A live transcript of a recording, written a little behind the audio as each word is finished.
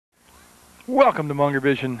Welcome to Munger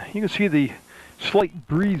Vision. You can see the slight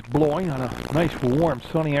breeze blowing on a nice, warm,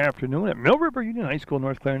 sunny afternoon at Mill River Union High School,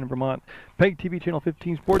 North Clarendon, Vermont. PEGTV Channel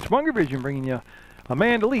 15 Sports Munger Vision bringing you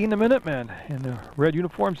Amanda Lee and the Minutemen in the red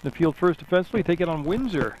uniforms in the field first defensively. Take it on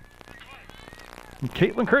Windsor. And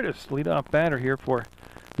Caitlin Curtis, lead-off batter here for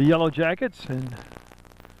the Yellow Jackets. And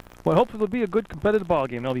well, hopefully it'll be a good competitive ball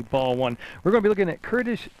game. That'll be ball one. We're going to be looking at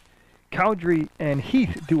Curtis, Cowdrey, and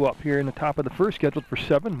Heath due up here in the top of the first, scheduled for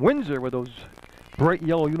 7. Windsor with those bright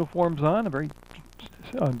yellow uniforms on, a very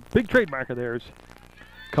big trademark of theirs.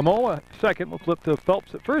 Kamoa second, will flip to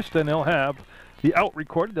Phelps at first, and they'll have the out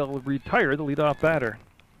recorded. They'll retire the leadoff batter.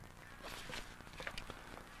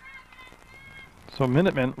 So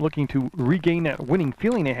Minutemen looking to regain that winning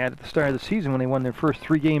feeling they had at the start of the season when they won their first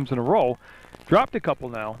 3 games in a row. Dropped a couple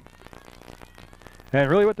now.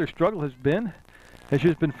 And really what their struggle has been, it's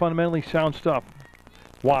just been fundamentally sound stuff.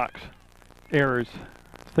 Walks, errors,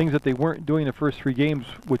 things that they weren't doing the first 3 games,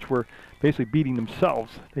 which were basically beating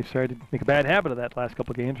themselves. They started to make a bad habit of that last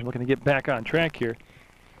couple of games and looking to get back on track here.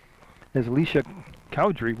 As Alicia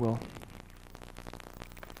Cowdrey will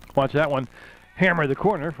watch that one hammer the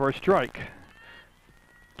corner for a strike.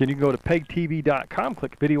 Again, you can go to PEGTV.com,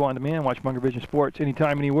 click video on demand, watch Munger Vision Sports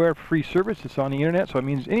anytime, anywhere. Free service. It's on the internet, so it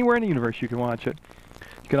means anywhere in the universe you can watch it.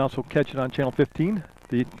 You can also catch it on Channel 15,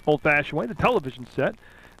 the old-fashioned way, the television set,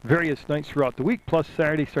 various nights throughout the week, plus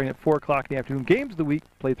Saturday starting at 4 o'clock in the afternoon. Games of the week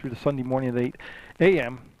played through the Sunday morning at 8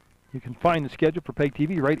 a.m. You can find the schedule for PEG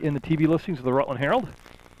TV right in the TV listings of the Rutland Herald.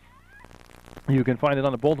 You can find it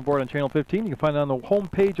on the bulletin board on Channel 15. You can find it on the home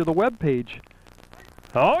page of the web page.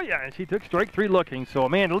 Oh, yeah, and she took strike 3 looking. So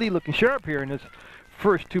Amanda Lee looking sharp here in this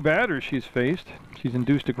first 2 batters she's faced. She's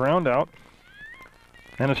induced a ground out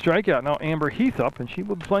and a strikeout. Now Amber Heath up, and she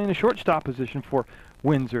will be playing the shortstop position for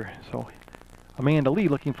Windsor. So Amanda Lee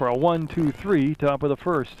looking for a 1-2-3 top of the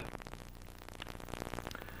first.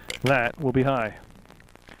 That will be high.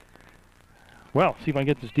 Well, see if I can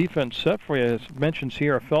get this defense set for you. As mentioned,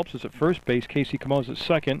 Sierra Phelps is at first base. Casey Camoes at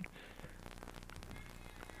second.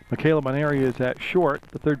 Michaela Moneri is at short.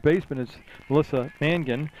 The third baseman is Melissa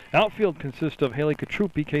Mangan. Outfield consists of Haley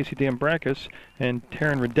Katrupi, Casey Dambrakis, and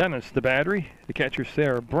Taryn Redenis. The battery, the catcher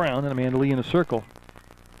Sarah Brown, and Amanda Lee in a circle.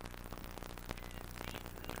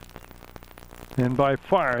 And by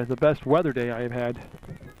far the best weather day I have had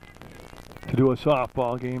to do a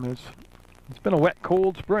softball game. It's been a wet,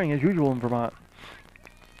 cold spring as usual in Vermont.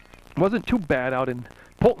 It wasn't too bad out in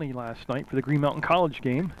Pulteney last night for the Green Mountain College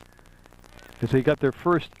game, as they got their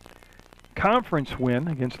first conference win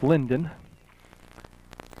against Linden.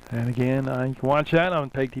 And again, you can watch that on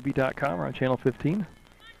PEGTV.com or on Channel 15.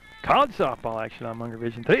 College softball action on Munger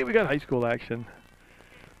Vision. Today we got high school action.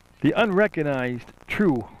 The unrecognized,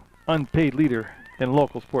 true, unpaid leader in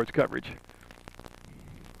local sports coverage.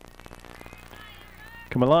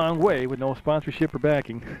 Come a long way with no sponsorship or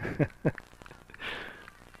backing.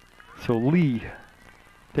 So Lee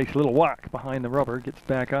takes a little walk behind the rubber, gets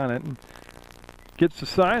back on it, and gets the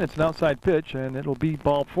sign. It's an outside pitch, and it'll be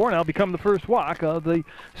ball 4. Now become the first walk of the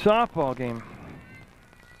softball game.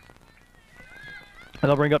 And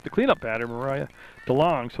I'll bring up the cleanup batter, Mariah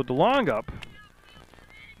DeLong. So DeLong up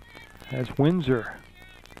as Windsor.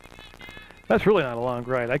 That's really not a long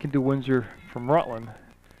ride. I can do Windsor from Rutland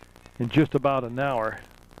in just about an hour.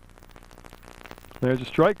 There's a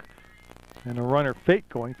strike and a runner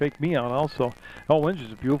fake me out also. Oh,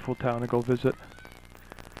 Windsor's a beautiful town to go visit.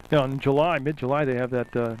 You know, in July, mid-July, they have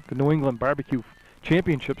that the New England Barbecue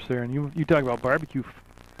Championships there, and you talk about barbecue.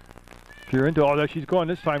 If you're into all that, she's going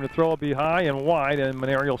this time to throw it be high and wide, and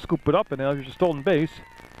Moneri will scoop it up, and now there's a stolen base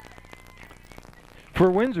for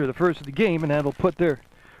Windsor, the first of the game, and that'll put their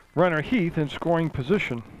runner Heath in scoring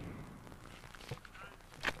position.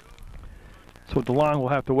 So DeLong will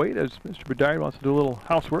have to wait as Mr. Bedard wants to do a little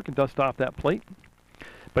housework and dust off that plate.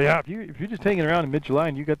 But yeah, if you're just hanging around in mid-July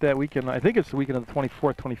and you got that weekend, I think it's the weekend of the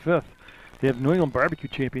 24th, 25th, they have New England Barbecue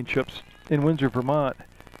Championships in Windsor, Vermont.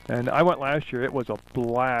 And I went last year. It was a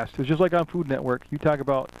blast. It was just like on Food Network. You talk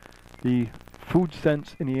about the food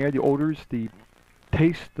sense in the air, the odors, the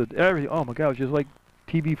taste, everything. Oh my God, it was just like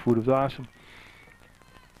TV food. It was awesome.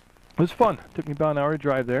 It was fun. It took me about an hour to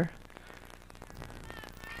drive there.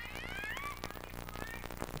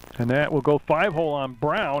 And that will go 5-hole on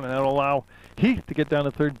Brown, and that'll allow Heath to get down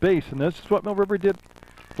to third base. And this is what Mill River did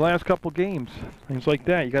the last couple games. Things like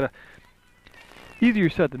that. You gotta, easier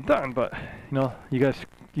said than done, but you know, you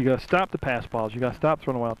gotta stop the pass balls. You gotta stop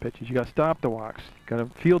throwing wild pitches. You gotta stop the walks. You gotta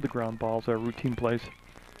field the ground balls. Our routine plays.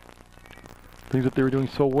 Things that they were doing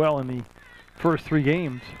so well in the first 3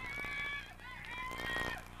 games.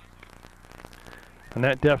 And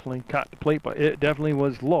that definitely caught the plate, but it definitely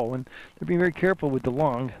was low. And they're being very careful with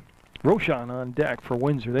DeLong. Roshan on deck for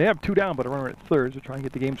Windsor. They have 2 down, but a runner at third. They're trying to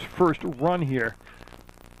get the game's first run here.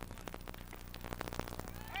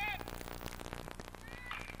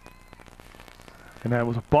 And that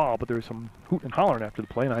was a ball, but there was some hooting and hollering after the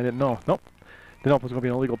play, and I didn't know. Nope. Didn't know if it was going to be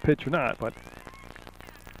an illegal pitch or not, but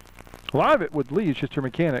a lot of it with Lee is just her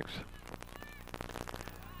mechanics.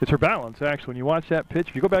 It's her balance, actually. When you watch that pitch,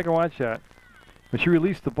 if you go back and watch that, when she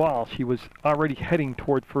released the ball, she was already heading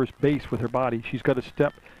toward first base with her body. She's got to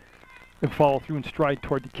step and follow through and stride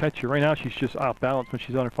toward the catcher. Right now, she's just off balance when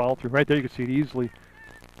she's on her follow through. Right there, you can see it easily.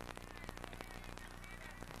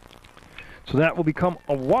 So that will become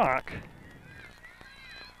a walk.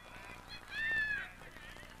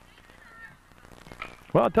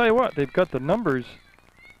 Well, I'll tell you what, they've got the numbers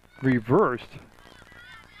reversed.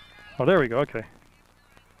 Oh, there we go, okay.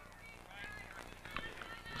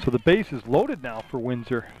 So the base is loaded now for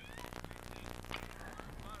Windsor.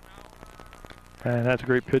 And that's a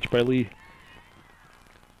great pitch by Lee.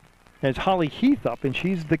 And it's Holly Heath up, and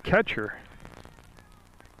she's the catcher.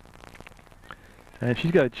 And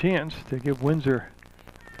she's got a chance to give Windsor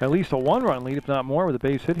at least a 1-run lead, if not more, with a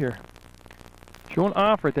base hit here. She won't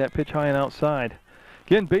offer at that pitch high and outside.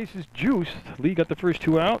 Again, bases juiced. Lee got the first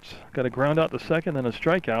 2 outs. Got a ground out the second, then a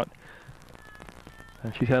strikeout.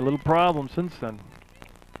 And she's had a little problem since then.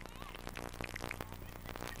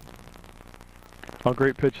 Oh,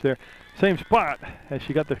 great pitch there. Same spot as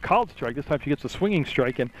she got the called strike. This time she gets a swinging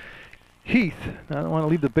strike. And Heath, I don't want to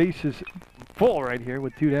leave the bases full right here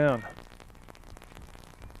with 2 down.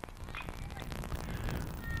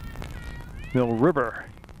 Mill River.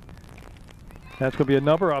 That's going to be a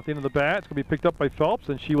number off the end of the bat. It's going to be picked up by Phelps,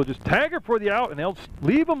 and she will just tag her for the out, and they'll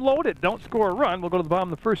leave them loaded. Don't score a run. We'll go to the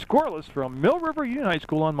bottom of the first, scoreless from Mill River Union High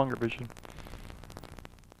School on Munger Vision.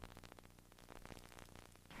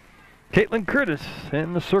 Caitlin Curtis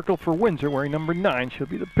in the circle for Windsor, wearing number 9. She'll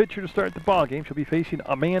be the pitcher to start the ball game. She'll be facing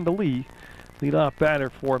Amanda Lee, leadoff batter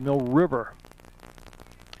for Mill River.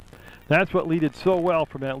 That's what Lee did so well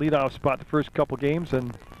from that leadoff spot the first couple games,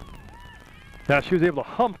 and she was able to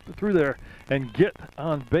hump through there and get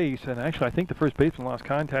on base. And actually, I think the first baseman lost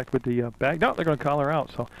contact with the bag. No, they're going to call her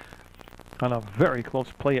out. So on a very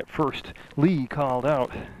close play at first, Lee called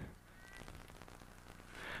out.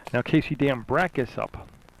 Now Casey Dambrakis up.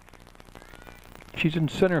 She's in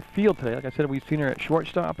center field today. Like I said, we've seen her at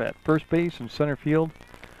shortstop, at first base, and center field.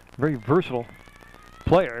 Very versatile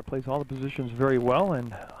player. Plays all the positions very well,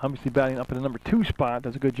 and obviously batting up in the number 2 spot.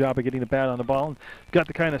 Does a good job of getting the bat on the ball. And got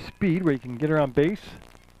the kind of speed where you can get her on base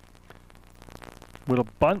with a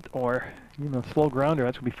bunt or even a slow grounder.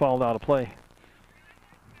 That's going to be fouled out of play.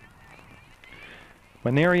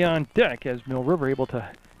 Maneri on deck as Mill River able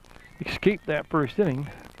to escape that first inning,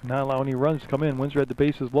 not allow any runs to come in. Windsor had the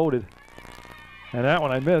bases loaded. And that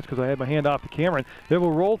one I missed because I had my hand off the camera. And they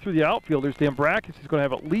will roll through the outfielders. Dambrakis is going to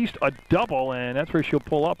have at least a double, and that's where she'll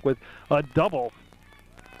pull up with a double.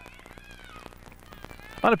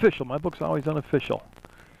 Unofficial. My book's always unofficial.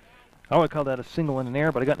 I would call that a single in an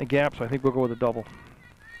air, but I got in a gap, so I think we'll go with a double.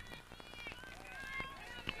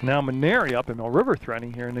 Now Maneri up, and Mill River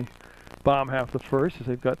threatening here in the bottom half of the first, as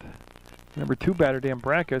they've got number 2 batter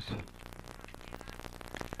Dambrakis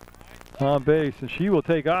on base, and she will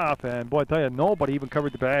take off. And boy, I tell you, nobody even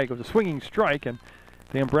covered the bag. It was a swinging strike, and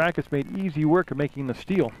Dambrakis made easy work of making the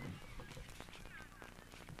steal.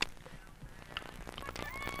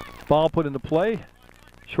 Ball put into play.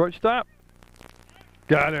 Shortstop.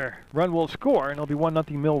 Got her. Run will score, and it'll be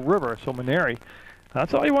 1-0 Mill River. So Maneri,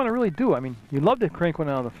 that's all you want to really do. I mean, you'd love to crank one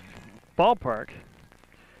out of the ballpark.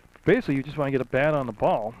 Basically, you just want to get a bat on the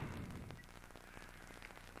ball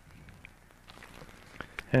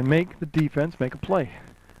and make the defense make a play.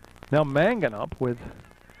 Now Mangan up with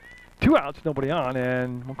 2 outs, nobody on,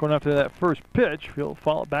 and we're going after that first pitch. He'll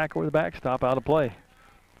fall back over the backstop, out of play.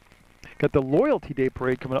 Got the Loyalty Day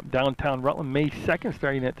Parade coming up downtown Rutland, May 2nd,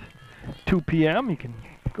 starting at 2 p.m. You can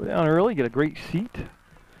go down early, get a great seat.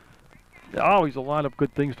 Always a lot of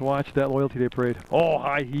good things to watch that Loyalty Day Parade. Oh,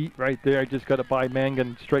 high heat right there. I just got it by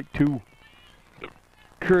Mangan, strike 2.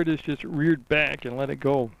 Curtis just reared back and let it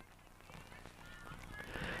go.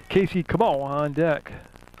 Casey Camo on deck.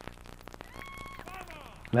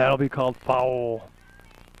 That'll be called foul.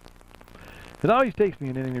 It always takes me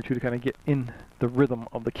an inning or 2 to kind of get in the rhythm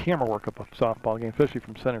of the camera work of a softball game, especially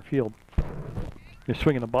from center field. You're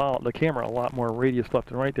swinging the ball, the camera a lot more radius left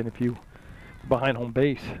and right than if you behind home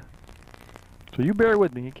base. So you bear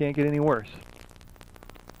with me, you can't get any worse.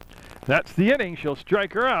 That's the inning. She'll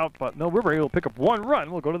strike her out, but Mill River will pick up 1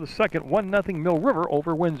 run. We'll go to the second. 1-0 Mill River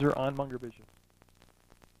over Windsor on Munger Vision.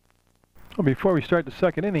 Well, before we start the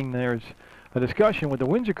second inning, there's a discussion with the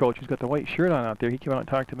Windsor coach who's got the white shirt on out there. He came out and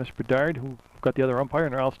talked to Mr. Bedard, who got the other umpire,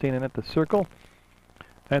 and they're all standing at the circle.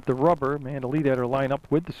 At the rubber, man, the lead editor line up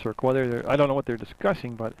with the circle. Whether I don't know what they're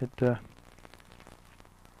discussing, but it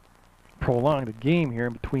prolonged the game here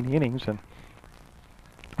in between the innings, and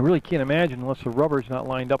I really can't imagine unless the rubber's not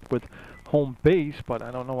lined up with home base, but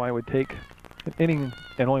I don't know why I would take an inning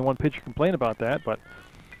and only one pitcher complain about that, but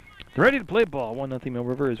they're ready to play ball. 1-0 Mill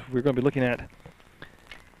River. Is we're going to be looking at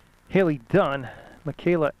Haley Dunn,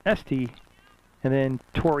 Michaela Estee, and then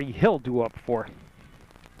Tori Hill due up for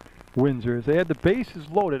Windsor. They had the bases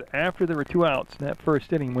loaded after there were 2 outs in that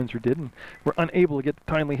first inning. Windsor did, and were unable to get the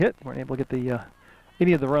timely hit. Weren't able to get the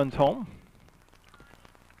any of the runs home.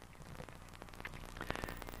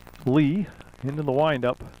 Lee into the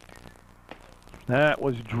windup. That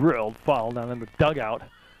was drilled foul down in the dugout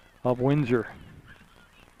of Windsor.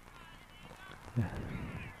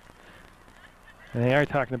 And they are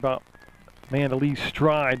talking about Amanda Lee's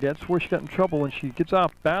stride. That's where she got in trouble when she gets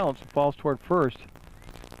off balance and falls toward first.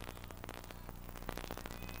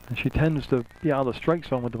 And she tends to be out of the strike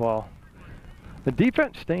zone with the ball. The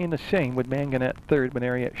defense staying the same with Mangan at third,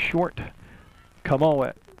 Maneri at short, Camo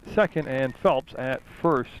at second, and Phelps at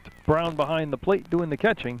first. Brown behind the plate doing the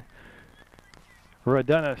catching.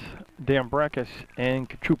 Radenis, Dambrakis, and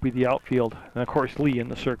Kachupi the outfield. And of course Lee in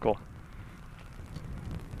the circle.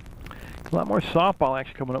 A lot more softball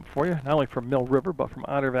action coming up for you, not only from Mill River, but from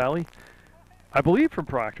Otter Valley. I believe from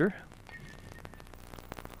Proctor.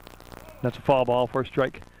 That's a foul ball for a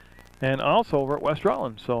strike. And also over at West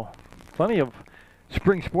Rutland. So plenty of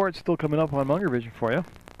spring sports still coming up on Munger Vision for you.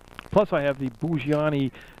 Plus I have the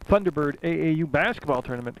Bougiani Thunderbird AAU basketball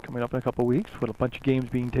tournament coming up in a couple weeks with a bunch of games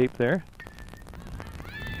being taped there.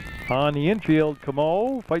 On the infield,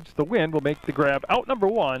 Camo fights the wind, will make the grab out number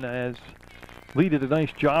 1 as Lee did a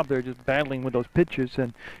nice job there just battling with those pitches,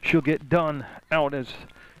 and she'll get done out as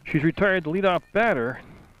she's retired the leadoff batter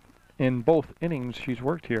in both innings she's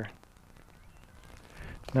worked here.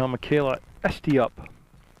 Now Michaela Estee up.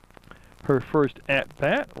 Her first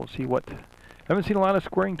at-bat. We'll see what... Haven't seen a lot of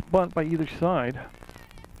squaring to bunt by either side.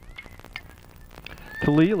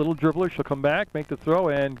 To Lee, a little dribbler. She'll come back, make the throw,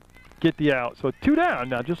 and get the out. So 2 down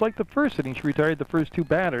now, just like the first inning. She retired the first 2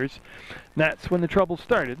 batters. And that's when the trouble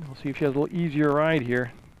started. We'll see if she has a little easier ride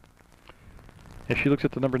here. As she looks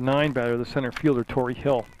at the number 9 batter, the center fielder, Tori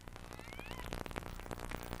Hill.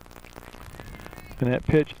 And that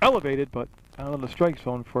pitch elevated, but out of the strike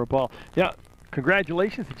zone for a ball. Yeah,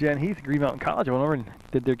 congratulations to Jen Heath at Green Mountain College. I went over and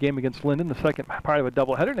did their game against Linden, the second part of a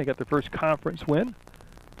doubleheader, and they got their first conference win.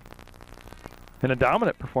 And a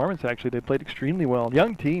dominant performance, actually. They played extremely well.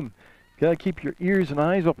 Young team. Got to keep your ears and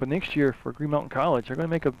eyes open next year for Green Mountain College. They're going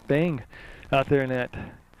to make a bang out there in that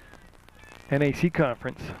NAC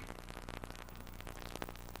conference.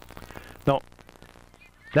 No,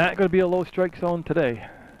 not going to be a low strike zone today.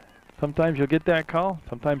 Sometimes you'll get that call,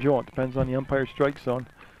 sometimes you won't. Depends on the umpire's strike zone.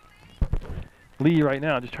 Lee right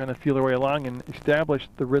now just trying to feel their way along and establish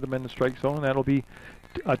the rhythm in the strike zone. And that'll be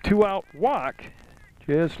a 2-out walk,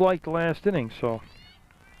 just like the last inning. So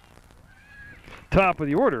top of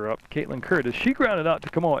the order up, Caitlin Curtis. She grounded out to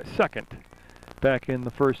Camo at second back in the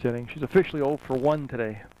first inning. She's officially 0 for 1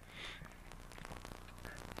 today.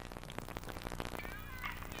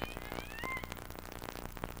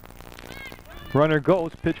 Runner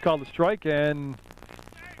goes, pitch called a strike, and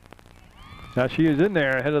now she is in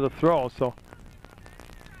there ahead of the throw. So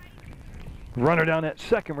runner down at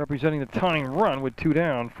second, representing the tying run with 2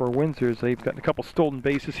 down for Windsor. They've gotten a couple stolen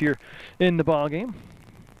bases here in the ball game.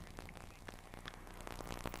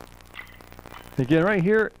 Again, right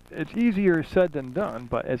here, it's easier said than done,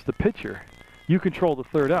 but as the pitcher, you control the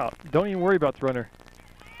 3rd out. Don't even worry about the runner.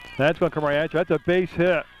 That's going to come right at you. That's a base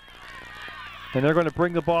hit. And they're going to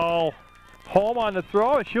bring the ball home on the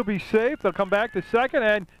throw, and she'll be safe. They'll come back to second,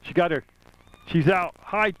 and she got her. She's out.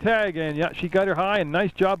 High tag, and yeah, she got her high, and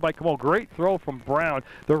nice job by Camo. Great throw from Brown.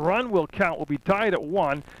 The run will count. Will be tied at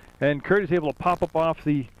 1, and Curtis able to pop up off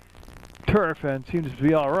the turf and seems to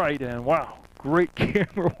be all right, and wow. Great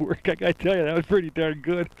camera work, I gotta tell you, that was pretty darn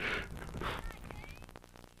good.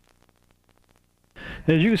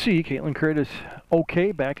 As you can see, Caitlin Curtis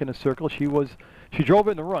okay back in the circle. She drove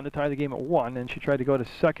in the run to tie the game at 1, and she tried to go to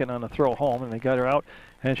second on a throw home, and they got her out,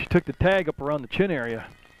 and she took the tag up around the chin area.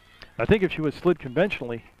 I think if she was slid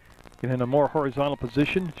conventionally in a more horizontal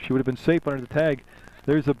position, she would have been safe under the tag.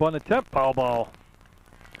 There's a bunt attempt, foul ball.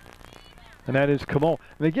 And that is Camo.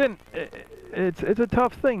 And again, it's a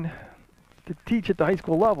tough thing to teach at the high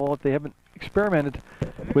school level if they haven't experimented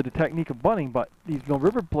with the technique of bunting, but these Mill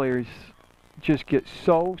River players just get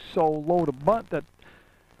so low to bunt that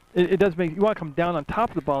it does make you want to come down on top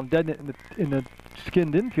of the ball and deaden it in the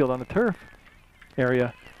skinned infield on the turf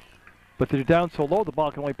area. But they're down so low, the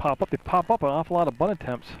ball can only pop up. They pop up an awful lot of bunt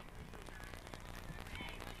attempts.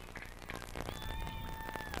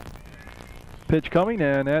 Pitch coming,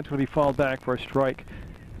 and that's going to be fouled back for a strike.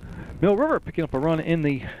 Mill River picking up a run in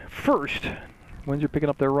the first. Windsor picking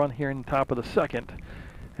up their run here in the top of the second.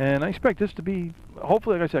 And I expect this to be,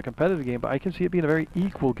 hopefully, like I said, a competitive game, but I can see it being a very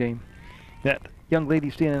equal game. That young lady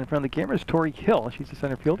standing in front of the camera is Tori Hill. She's the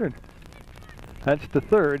center fielder. That's the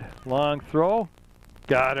third. Long throw.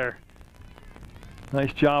 Got her.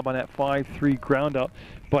 Nice job on that 5-3 ground out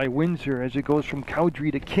by Windsor as it goes from Cowdrey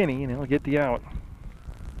to Kinney, and he'll get the out.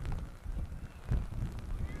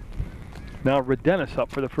 Now Redenis up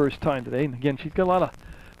for the first time today, and again, she's got a lot of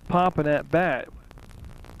pop in that bat.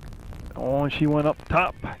 Oh, and she went up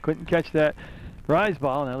top. Couldn't catch that rise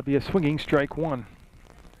ball, and that'll be a swinging strike one.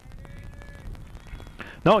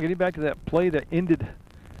 Now getting back to that play that ended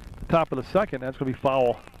the top of the second, that's going to be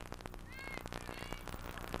foul.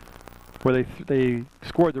 Where they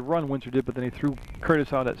scored the run, Windsor did, but then they threw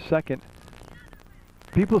Curtis out at second.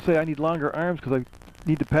 People say I need longer arms because I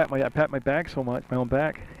need to pat my back so much, my own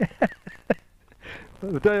back.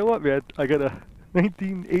 I'll tell you what, man, I got a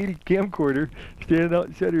 1980 camcorder standing out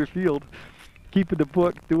in center field, keeping the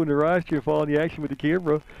book, doing the roster, following the action with the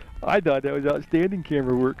camera. I thought that was outstanding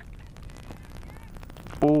camera work.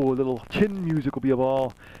 Oh, a little chin music will be a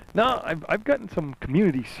ball. Now, I've gotten some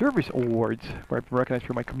community service awards where I've been recognized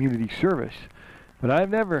for my community service, but I've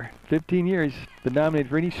never, 15 years, been nominated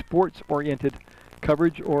for any sports-oriented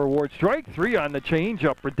coverage or award. Strike three on the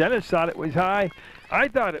changeup. Redenis thought it was high. I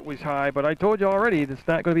thought it was high, but I told you already it's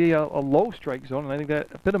not going to be a low strike zone, and I think that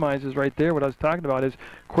epitomizes right there what I was talking about is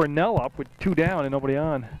Cornell up with 2 down and nobody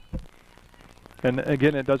on. And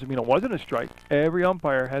again, it doesn't mean it wasn't a strike. Every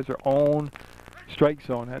umpire has their own strike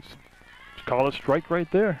zone. That's called a strike right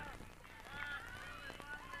there.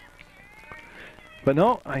 But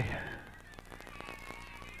no, I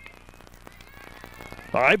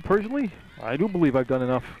personally, I do believe I've done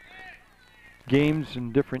enough games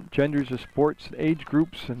in different genders of sports, and age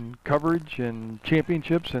groups, and coverage, and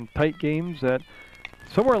championships, and tight games that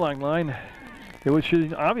somewhere along the line, it was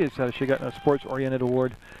obvious that I should have gotten a sports-oriented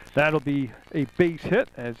award. That'll be a base hit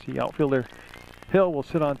as the outfielder Hill will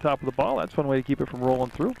sit on top of the ball. That's one way to keep it from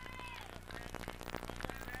rolling through.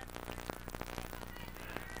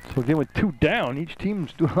 So again, with 2 down, each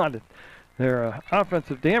team's doing a lot of their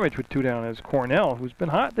offensive damage with 2 down, as Cornell, who's been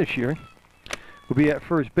hot this year, will be at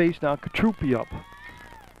first base now. Katrupi up.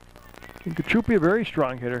 And Katrupi, a very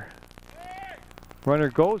strong hitter. Runner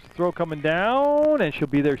goes, throw coming down, and she'll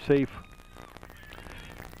be there safe.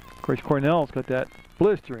 Of course, Cornell's got that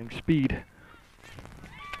blistering speed.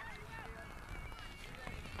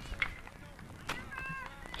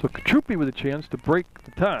 So Katrupi with a chance to break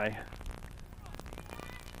the tie.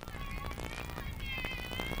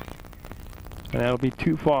 And that'll be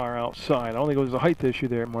too far outside. I don't think it was a height issue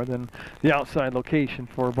there more than the outside location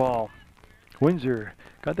for a ball. Windsor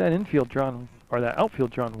got that infield drawn, or that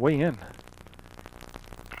outfield drawn way in.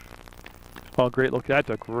 Oh, great look. That's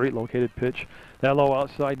a great located pitch. That low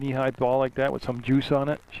outside knee-high ball like that with some juice on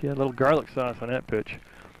it. She had a little garlic sauce on that pitch.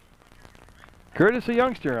 Curtis, a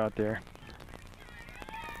youngster out there.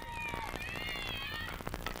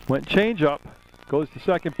 Went change up. Goes to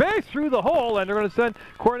second base through the hole, and they're going to send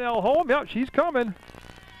Cornell home. Yep, she's coming.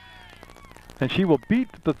 And she will beat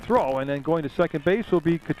the throw, and then going to second base will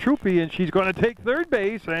be Katrupi, and she's going to take third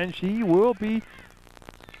base, and she will be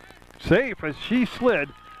safe as she slid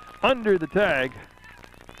under the tag.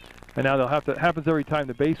 And now they'll have to, it happens every time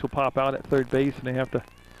the base will pop out at third base, and they have to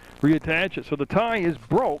reattach it. So the tie is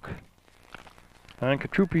broke on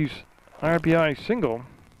Katrupi's RBI single.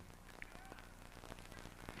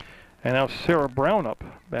 And now Sarah Brown up,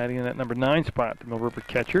 batting in that number 9 spot, the Mill River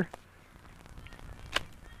catcher.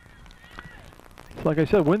 So like I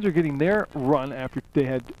said, Windsor getting their run after they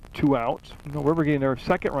had 2 outs. Mill River getting their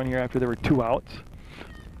second run here after there were 2 outs.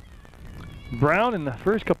 Brown in the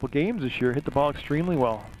first couple of games this year hit the ball extremely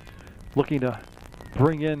well. Looking to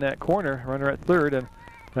bring in that corner, runner at third, and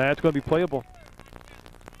that's going to be playable.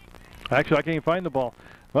 Actually, I can't even find the ball.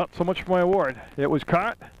 Well, so much for my award. It was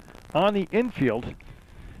caught on the infield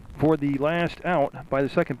for the last out by the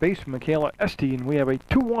second baseman, Michaela Estee, and we have a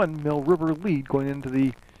 2-1 Mill River lead going into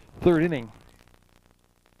the 3rd inning.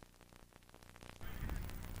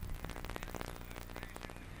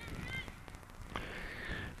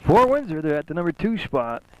 For Windsor, they're at the number 2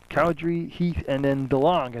 spot. Cowdrey, Heath, and then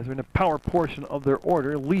DeLong as they're in the power portion of their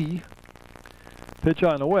order. Lee, pitch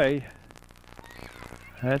on the way.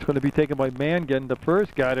 That's going to be taken by Mangan. The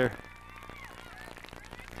first got her.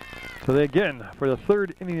 So they, again, for the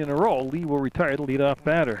third inning in a row, Lee will retire the leadoff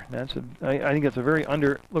batter. I think that's a very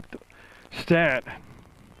underlooked stat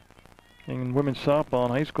in women's softball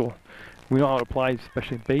in high school. We know how it applies,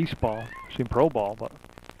 especially in baseball, especially in pro ball, but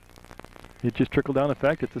it just trickled down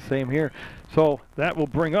effect. It's the same here. So that will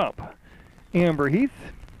bring up Amber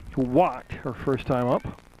Heath, who walked her first time up.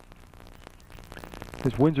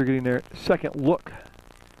 As Windsor getting their second look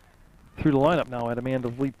through the lineup now at Amanda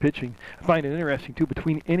Lee pitching. I find it interesting too,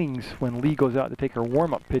 between innings when Lee goes out to take her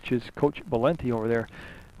warm-up pitches, Coach Valenti over there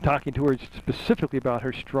talking to her specifically about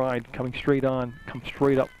her stride, coming straight on, come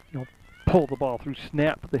straight up, pull the ball through,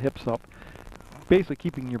 snap the hips up, basically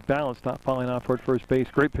keeping your balance, not falling off toward first base.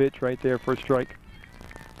 Great pitch right there, first strike.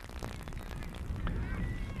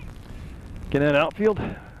 Getting that outfield,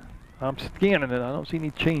 I'm scanning it. I don't see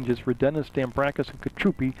any changes for Dennis, Dambrakis, and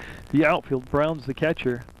Katrupi. The outfield, Brown's the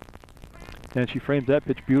catcher. And she frames that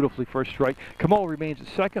pitch beautifully, first strike. Kamo remains at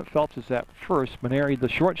second, Phelps is at first, Maneri the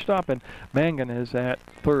shortstop, and Mangan is at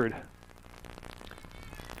third.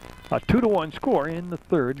 A 2-1 score in the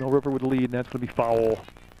third. Mill River with the lead, and that's going to be foul.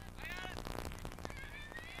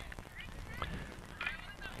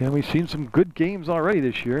 And we've seen some good games already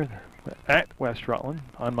this year. At West Rutland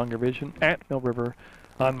on Munger Vision, at Mill River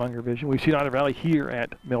on Munger Vision. We've seen Otter Valley here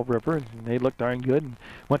at Mill River, and they look darn good. And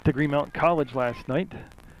went to Green Mountain College last night.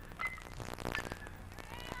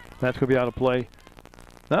 That's going to be out of play.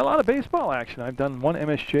 Not a lot of baseball action. I've done one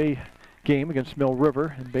MSJ game against Mill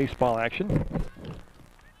River in baseball action.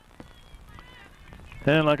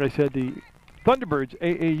 And like I said, the Thunderbirds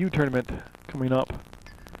AAU tournament coming up.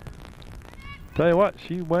 Tell you what,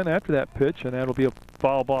 she went after that pitch, and that'll be a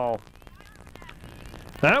foul ball.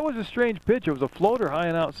 That was a strange pitch. It was a floater high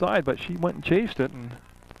and outside, but she went and chased it, and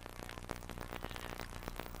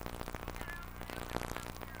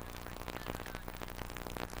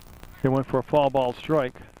they went for a foul ball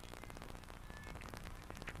strike.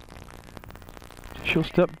 She'll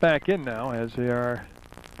step back in now as they are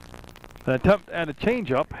an attempt at a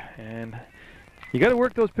changeup, and you got to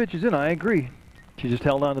work those pitches in. I agree. She just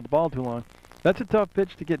held on to the ball too long. That's a tough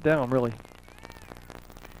pitch to get down, really.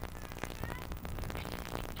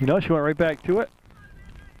 She went right back to it.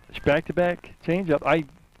 It's back-to-back changeup. I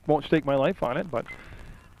won't stake my life on it, but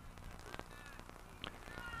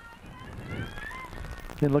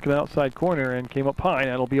then looking outside corner and came up high.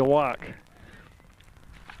 That'll be a walk.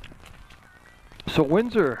 So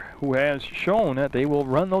Windsor, who has shown that they will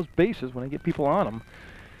run those bases when they get people on them.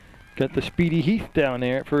 Got the speedy Heath down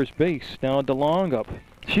there at first base. Now DeLong up.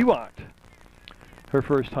 She walked her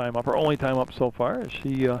first time up, her only time up so far.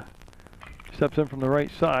 She steps in from the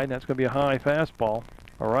right side. That's going to be a high fastball,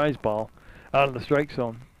 a rise ball, out of the strike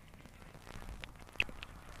zone.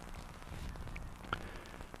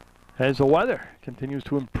 As the weather continues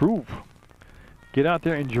to improve, get out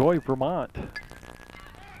there, enjoy Vermont.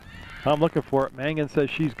 I'm looking for it. Mangan says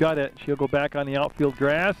she's got it. She'll go back on the outfield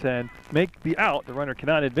grass and make the out. The runner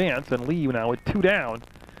cannot advance, and Lee now with 2 down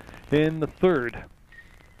in the third.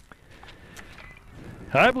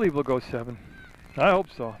 I believe we'll go 7. I hope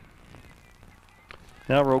so.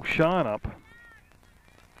 Now Roshan up.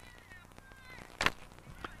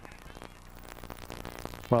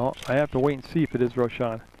 Well, I have to wait and see if it is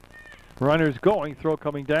Roshan. Runner's going, throw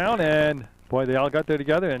coming down, and boy, they all got there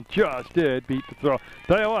together and just did beat the throw.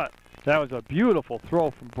 Tell you what, that was a beautiful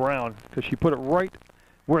throw from Brown because she put it right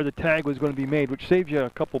where the tag was going to be made, which saves you a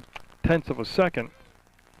couple tenths of a second.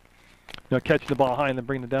 Catching the ball high and then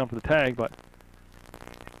bringing it down for the tag, but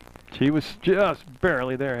she was just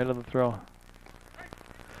barely there ahead of the throw.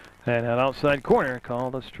 And an outside corner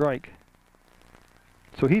called a strike.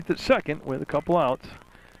 So Heath at second with a couple outs.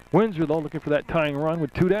 Windsor, though, looking for that tying run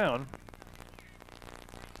with 2 down.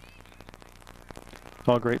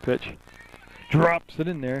 Oh, great pitch. Drops it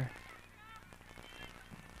in there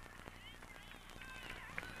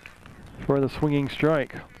for the swinging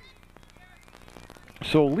strike.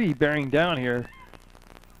 So Lee bearing down here.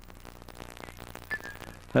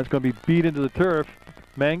 That's going to be beat into the turf.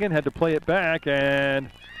 Mangan had to play it back, and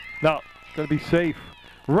no, it's going to be safe.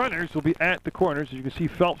 Runners will be at the corners. As you can see,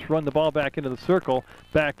 Phelps run the ball back into the circle,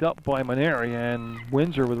 backed up by Maneri, and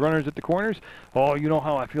Windsor with runners at the corners. Oh, you know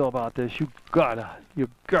how I feel about this. You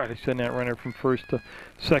gotta send that runner from first to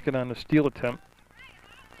second on the steal attempt.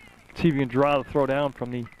 See if you can draw the throw down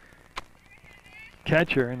from the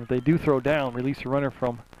catcher, and if they do throw down, release the runner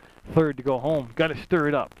from third to go home. Got to stir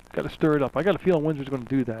it up. Got to stir it up. I got a feeling Windsor's going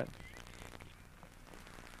to do that.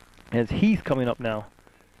 As Heath coming up now.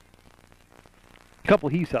 A couple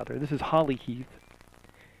Heaths out there. This is Holly Heath.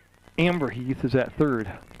 Amber Heath is at third.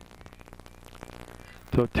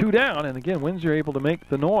 So 2 down, and again, Windsor able to make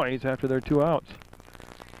the noise after their 2 outs.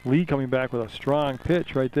 Lee coming back with a strong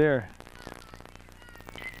pitch right there.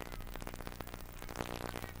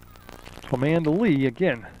 Amanda Lee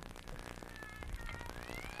again.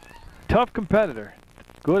 Tough competitor.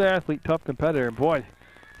 Good athlete, tough competitor. And boy,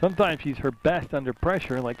 sometimes she's her best under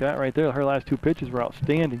pressure like that right there. Her last two pitches were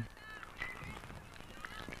outstanding.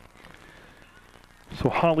 So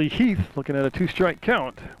Holly Heath looking at a 2-strike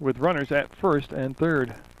count with runners at first and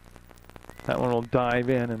third. That one will dive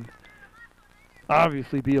in and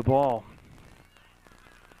obviously be a ball.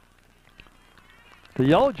 The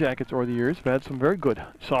Yellow Jackets over the years have had some very good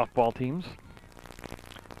softball teams.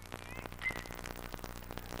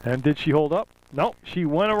 And did she hold up? No, she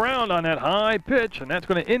went around on that high pitch, and that's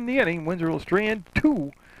going to end the inning. Windsor will strand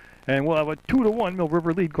 2, and we'll have a 2-1 Mill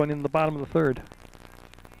River lead going into the bottom of the third.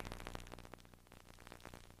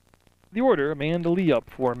 The order, Amanda Lee up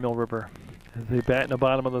for Mill River as they bat in the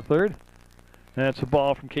bottom of the third. And that's a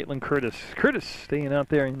ball from Caitlin Curtis. Curtis staying out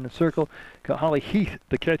there in the circle. Got Holly Heath,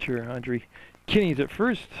 the catcher. Andre Kinney's at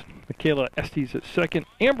first. Michaela Estes at second.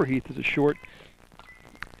 Amber Heath is at short.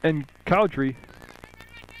 And Cowdrey.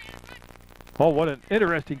 Oh, what an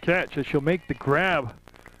interesting catch as she'll make the grab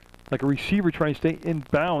like a receiver trying to stay in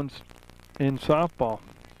bounds in softball.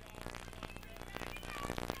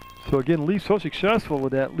 So again, Lee so successful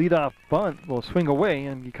with that leadoff bunt will swing away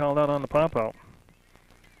and you called out on the pop out.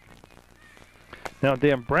 Now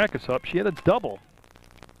Dan Brackus up. She had a double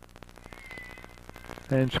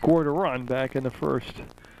and scored a run back in the first.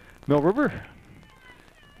 Mill River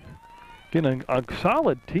getting a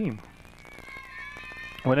solid team.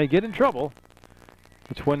 When they get in trouble,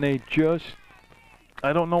 it's when they just,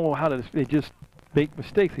 I don't know how to, they just make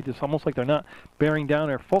mistakes. They just almost like they're not bearing down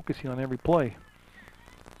or focusing on every play.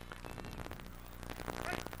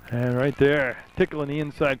 And right there, tickling the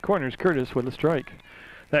inside corners, Curtis with a strike.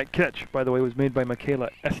 That catch, by the way, was made by Michaela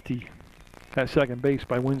Estes at second base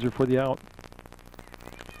by Windsor for the out.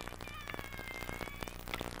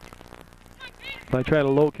 If I try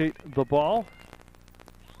to locate the ball,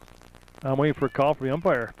 I'm waiting for a call from the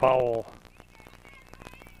umpire. Foul.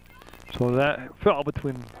 So that fell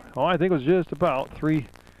between, oh, I think it was just about 3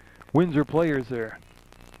 Windsor players there.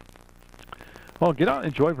 Well, get out and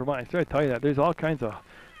enjoy Vermont. I tell you that. There's all kinds of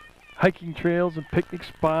hiking trails and picnic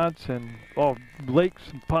spots and lakes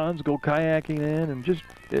and ponds, go kayaking in, and just,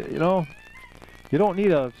 you know, you don't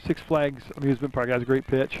need a Six Flags amusement park. That's a great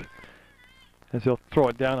pitch as he'll throw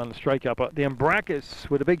it down on the strikeout. But the Brackus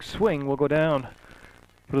with a big swing will go down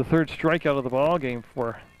for the third strikeout of the ball game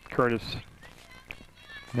for Curtis.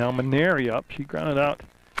 Now Maneri up. She grounded out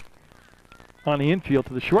on the infield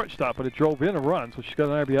to the shortstop, but it drove in a run, so she's got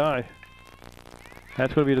an RBI.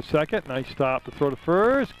 That's going to be the second. Nice stop to throw to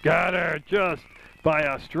first. Got her just by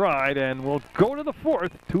a stride, and we'll go to the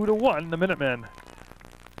fourth. 2-1, the Minutemen.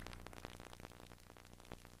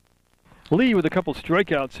 Lee with a couple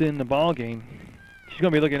strikeouts in the ball game. She's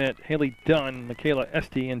going to be looking at Haley Dunn, Michaela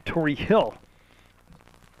Estes, and Tori Hill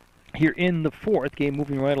here in the fourth. Game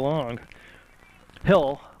moving right along.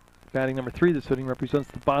 Hill, batting number 3 this inning, represents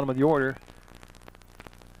the bottom of the order.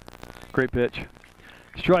 Great pitch.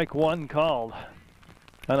 Strike 1 called.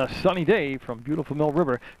 On a sunny day from beautiful Mill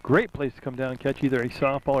River. Great place to come down and catch either a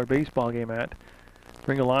softball or baseball game at.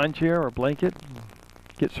 Bring a lawn chair or a blanket,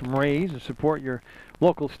 get some rays and support your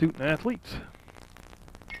local student athletes.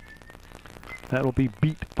 That'll be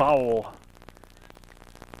beat foul.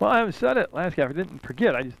 Well, I haven't said it last game. I didn't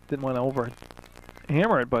forget. I just didn't want to over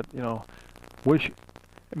hammer it, but, you know, wish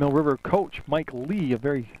Mill River coach Mike Lee a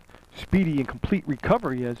very speedy and complete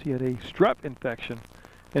recovery as he had a strep infection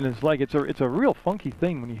in his leg. It's a real funky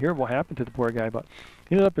thing when you hear what happened to the poor guy, but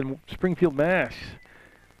he ended up in Springfield, Mass,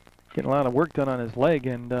 getting a lot of work done on his leg.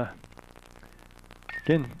 And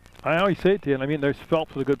again, I always say it to you, and I mean, there's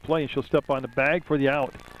Phelps with a good play, and she'll step on the bag for the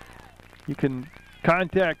out. You can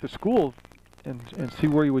contact the school and see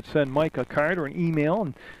where you would send Mike a card or an email,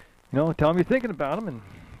 and, you know, tell him you're thinking about him, and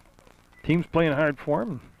team's playing hard for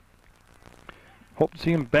him. Hope to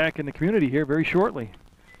see him back in the community here very shortly.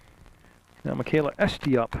 Now Michaela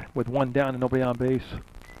Estes up with 1 down and nobody on base.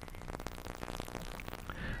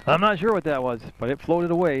 I'm not sure what that was, but it floated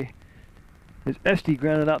away. As Estes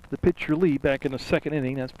grounded out to the pitcher Lee back in the second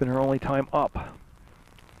inning. That's been her only time up.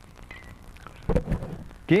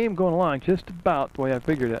 Game going along just about the way I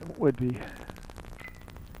figured it would be.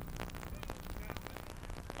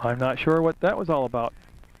 I'm not sure what that was all about,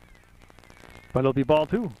 but it'll be ball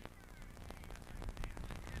 2.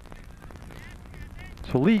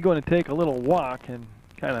 So Lee going to take a little walk and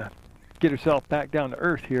kind of get herself back down to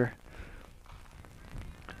earth here.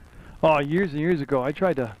 Oh, years and years ago, I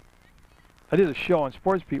did a show on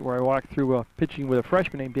Sports Beat where I walked through pitching with a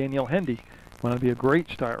freshman named Danielle Hendy. Want to be a great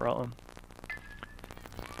start, Rutland.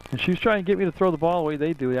 And she's trying to get me to throw the ball the way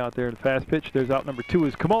they do out there. The fast pitch, there's out number 2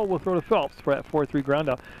 is Camo will throw to Phelps for that 4-3 ground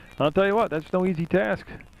out. I'll tell you what, that's no easy task.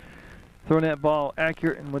 Throwing that ball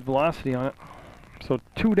accurate and with velocity on it. So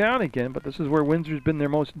 2 down again, but this is where Windsor's been their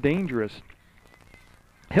most dangerous.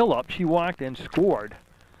 Hill up, she walked and scored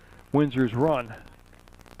Windsor's run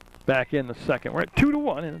back in the second. We're at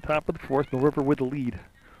 2-1 in the top of the 4th. Mill River with the lead.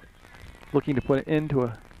 Looking to put it into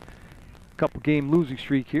a couple game losing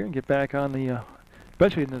streak here and get back on the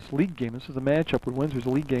especially in this league game. This is a matchup with Windsor's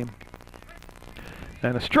league game.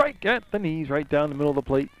 And a strike at the knees right down the middle of the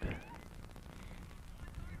plate.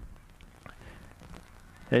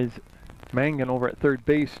 As Mangan over at third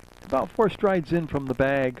base, about 4 strides in from the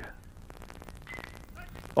bag.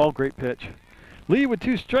 All great pitch. Lee with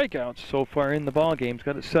 2 strikeouts so far in the ball game. He's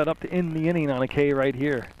got it set up to end the inning on a K right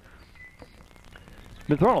here.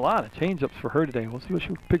 Been throwing a lot of changeups for her today. We'll see what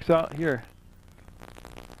she picks out here.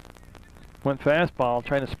 Went fastball,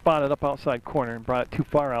 trying to spot it up outside corner and brought it too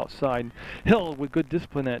far outside. Hill with good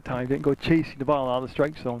discipline that time. Didn't go chasing the ball out of the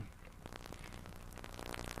strike zone.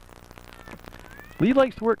 Lee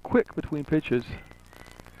likes to work quick between pitches.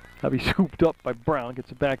 That'll be scooped up by Brown.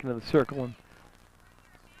 Gets it back into the circle. And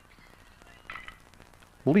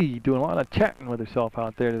Lee doing a lot of chatting with herself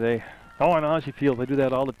out there today. Oh, I know how she feels. I do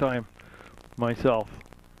that all the time myself.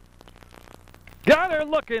 Got her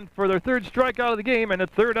looking for their 3rd strikeout of the game and the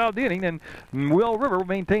 3rd out of the inning, and Mill River will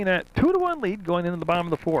maintain that 2-1 lead going into the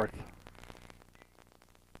bottom of the 4th.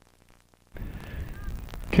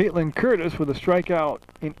 Caitlin Curtis with a strikeout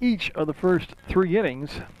in each of the first 3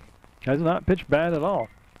 innings. Has not pitched bad at all.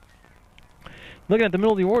 Looking at the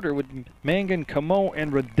middle of the order with Mangan, Camo,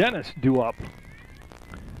 and Rodenis due up.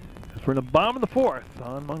 For the bottom of the 4th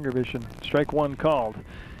on Munger Vision. Strike 1 called.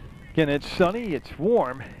 Again, it's sunny, it's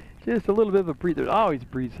warm. Just a little bit of a breeze. There's always a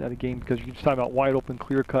breeze at a game because you're just talking about wide open,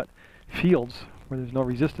 clear-cut fields where there's no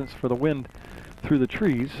resistance for the wind through the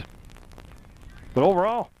trees. But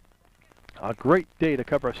overall, a great day to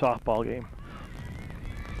cover a softball game.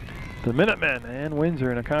 The Minutemen and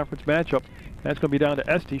Windsor in a conference matchup. That's going to be down to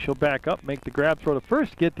Esty. She'll back up, make the grab, throw to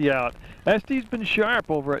first, get the out. Esty's been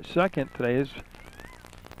sharp over at second today.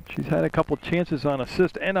 She's had a couple chances on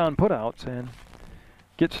assist and on putouts and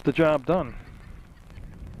gets the job done.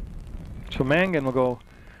 So Mangan will go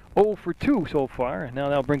 0 for 2 so far, and now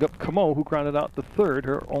they'll bring up Camo, who grounded out the 3rd,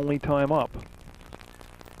 her only time up.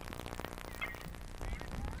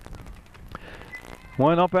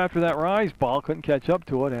 One up after that rise ball, couldn't catch up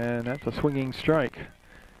to it, and that's a swinging strike.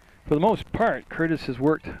 For the most part, Curtis has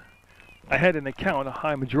worked ahead in the count a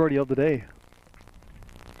high majority of the day.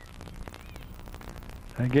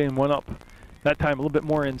 Again, one up, that time a little bit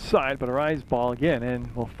more inside, but a rise ball again,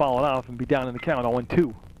 and we'll foul it off and be down in the count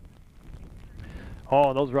 0-2.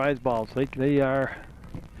 Oh, those rise balls, they are,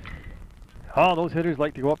 oh, those hitters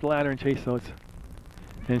like to go up the ladder and chase those.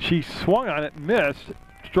 And she swung on it, missed,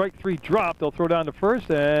 strike 3 dropped, they'll throw down to first,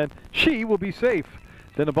 and she will be safe.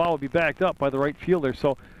 Then the ball will be backed up by the right fielder,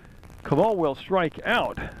 so Camo will strike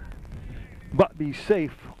out, but be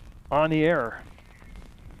safe on the error.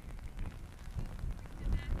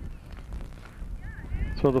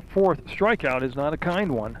 So the 4th strikeout is not a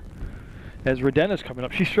kind one. As Rodenis coming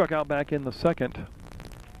up, she struck out back in the 2nd.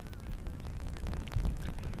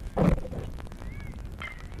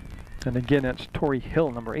 And again, that's Tori Hill,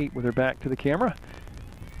 number 8, with her back to the camera.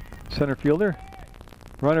 Center fielder.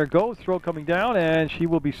 Runner goes, throw coming down, and she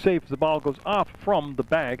will be safe as the ball goes off from the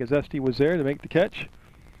bag as Esty was there to make the catch.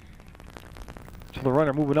 So the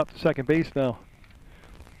runner moving up to second base now.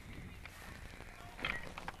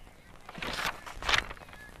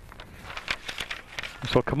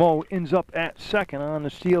 So Camo ends up at second on the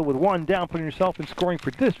steal with 1 down, putting herself in scoring for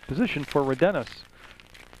this position for Rodenis.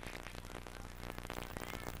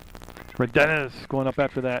 Rodenis going up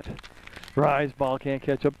after that. Rise ball, can't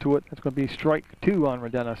catch up to it. That's going to be strike 2 on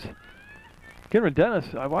Rodenis. Again,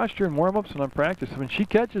 Rodenis, I watched her in warm-ups and on practice. When she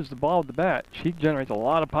catches the ball with the bat, she generates a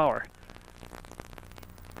lot of power.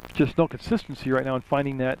 Just no consistency right now in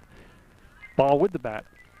finding that ball with the bat.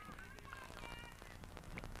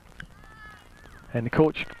 And the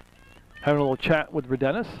coach having a little chat with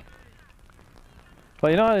Rodenis.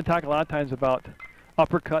 Well, you know how they talk a lot of times about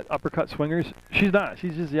uppercut swingers? She's not.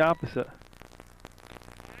 She's just the opposite.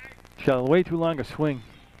 She's got way too long a swing.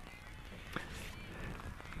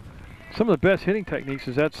 Some of the best hitting techniques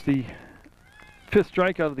is that's the 5th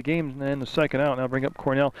strikeout of the game and then the 2nd out. Now bring up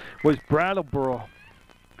Cornell. Was Brattleboro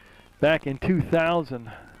back in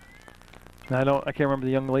 2000. I can't remember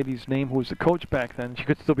the young lady's name who was the coach back then. She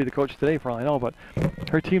could still be the coach today for all I know, but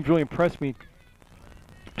her team's really impressed me.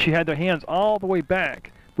 She had their hands all the way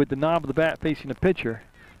back with the knob of the bat facing the pitcher,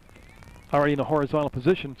 already in a horizontal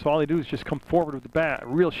position. So all they do is just come forward with the bat. A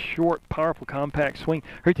real short, powerful, compact swing.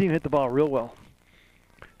 Her team hit the ball real well.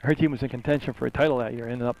 Her team was in contention for a title that year.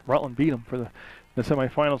 Ended up, Rutland beat them for the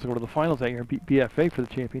semifinals to go to the finals that year and beat BFA for the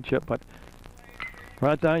championship. But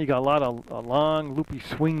right down, you got a lot of long, loopy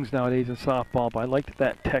swings nowadays in softball, but I liked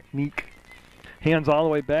that technique. Hands all the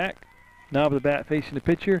way back, knob of the bat facing the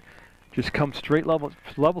pitcher, just come straight level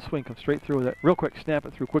swing, come straight through with it. Real quick, snap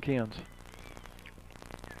it through, quick hands.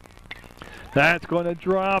 That's going to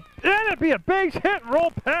drop, and it'd be a base hit and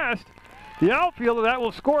roll past the outfielder. That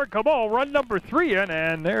will score. Come on, run number 3 in,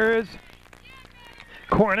 and there is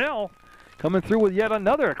Cornell coming through with yet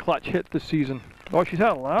another clutch hit this season. Oh, she's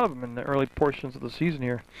had a lot of them in the early portions of the season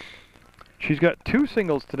here. She's got 2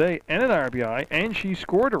 singles today and an RBI, and she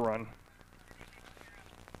scored a run.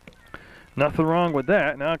 Nothing wrong with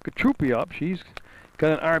that. Now Katrupi up. She's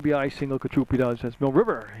got an RBI single. Katrupi does, as Mill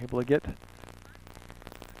River able to get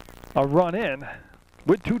a run in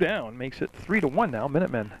with 2 down. Makes it 3-1 now,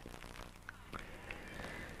 Minutemen.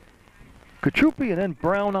 Katrupi and then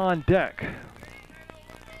Brown on deck.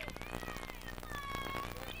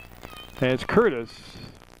 And it's Curtis.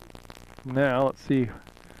 Now, let's see.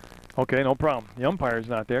 Okay, no problem. The umpire's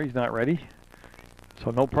not there. He's not ready.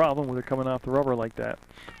 So no problem with her coming off the rubber like that.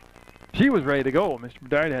 She was ready to go. Mr.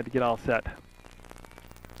 Bedard had to get all set.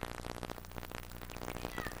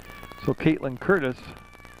 So Caitlin Curtis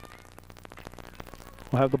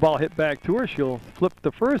will have the ball hit back to her. She'll flip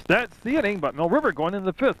the first. That's the inning, but Mill River going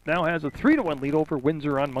into the 5th now has a 3-1 lead over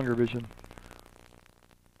Windsor on Munger Vision.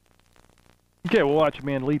 Okay, we'll watch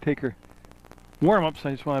Amanda Lee take her warm-ups.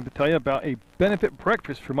 I just wanted to tell you about a benefit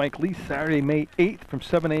breakfast for Mike Lee Saturday, May 8th from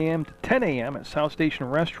 7 a.m. to 10 a.m. at South Station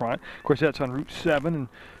Restaurant. Of course, that's on Route 7 in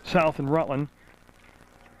South and Rutland.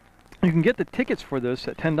 You can get the tickets for this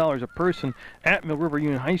at $10 a person at Mill River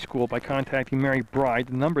Union High School by contacting Mary Bride.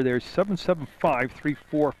 The number there is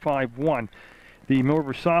 775-3451. The Mill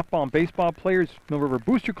River softball and baseball players, Mill River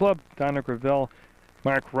Booster Club, Donna Gravel,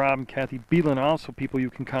 Mark Robb, and Kathy Beelan, also people you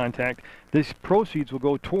can contact. This proceeds will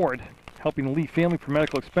go toward helping the Lee family for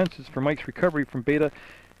medical expenses for Mike's recovery from beta.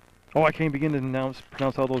 Oh, I can't begin to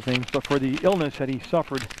pronounce all those names, but for the illness that he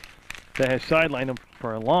suffered that has sidelined him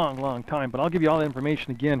for a long, long time. But I'll give you all the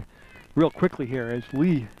information again real quickly here as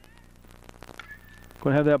Lee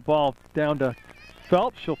going to have that ball down to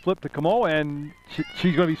Phelps. She'll flip to Camo, and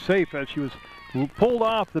she's going to be safe as she was pulled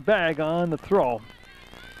off the bag on the throw.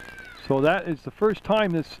 So that is the first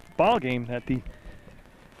time this ball game that the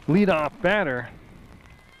leadoff batter,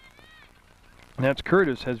 and that's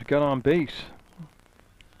Curtis, has got on base.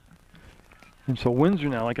 And so Windsor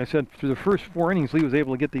now, like I said, through the first 4 innings, Lee was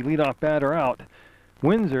able to get the leadoff batter out.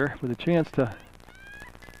 Windsor with a chance to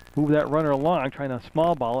move that runner along, trying to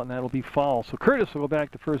small ball it, and that'll be foul. So Curtis will go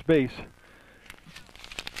back to first base.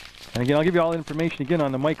 And again, I'll give you all the information again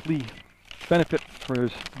on the Mike Lee benefit for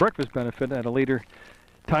his breakfast benefit at a later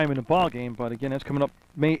time in the ball game. But again, that's coming up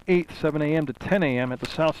May 8th, 7 a.m. to 10 a.m. at the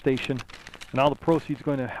South Station. And all the proceeds are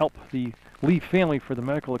going to help the Lee family for the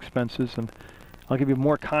medical expenses. And I'll give you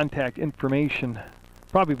more contact information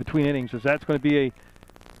probably between innings, as that's going to be a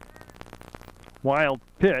wild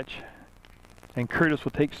pitch. And Curtis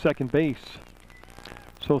will take second base.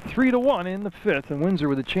 So 3-1 in the 5th, and Windsor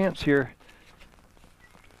with a chance here.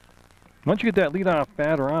 Once you get that leadoff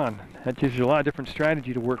batter on, that gives you a lot of different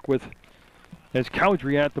strategy to work with. As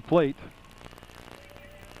Cowdrey at the plate.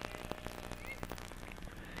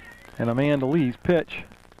 And Amanda Lee's pitch.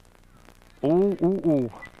 Ooh, ooh, ooh.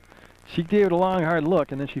 She gave it a long, hard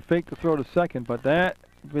look, and then she faked the throw to second, but that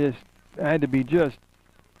had to be just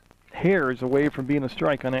hairs away from being a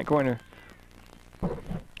strike on that corner.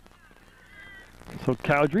 So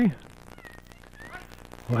Cowdrey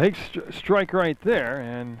will take strike right there,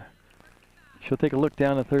 and she'll take a look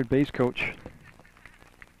down at third base coach.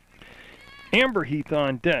 Amber Heath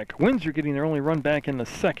on deck. Windsor getting their only run back in the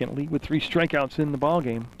 2nd, lead with 3 strikeouts in the ball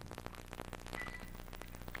game.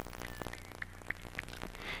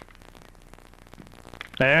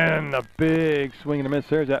 And a big swing and a miss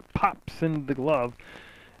there as that pops into the glove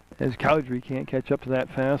as Cowdrey can't catch up to that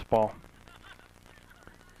fastball.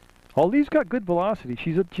 Oh, Lee's got good velocity.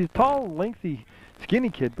 She's a tall, lengthy, skinny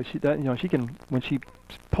kid, but she can, when she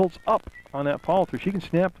pulls up on that follow through, she can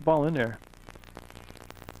snap the ball in there.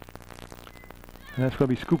 And that's going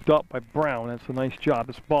to be scooped up by Brown. That's a nice job.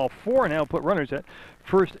 It's ball 4 now. Put runners at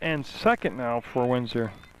first and second now for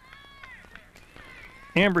Windsor.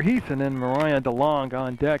 Amber Heath and then Mariah DeLong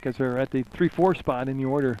on deck as they're at the 3-4 spot in the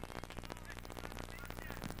order.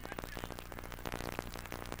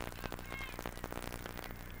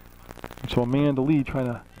 So Amanda Lee trying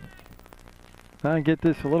to I get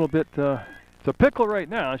this a little bit, it's a pickle right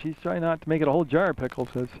now. She's trying not to make it a whole jar of pickles.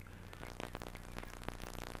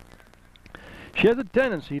 She has a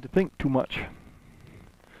tendency to think too much.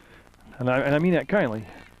 And I mean that kindly.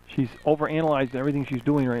 She's overanalyzed everything she's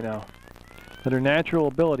doing right now. But her natural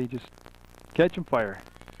ability, just catch and fire.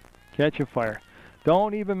 Catch and fire.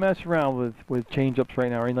 Don't even mess around with change-ups right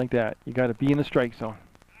now or anything like that. You got to be in the strike zone.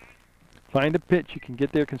 Find a pitch you can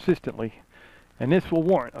get there consistently. And this will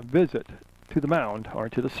warrant a visit to the mound or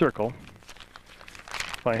to the circle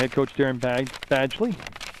by head coach Darren Badgley.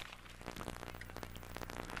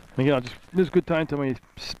 And again, this is a good time to me.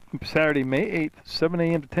 Saturday, May 8th, 7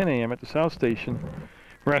 a.m. to 10 a.m. at the South Station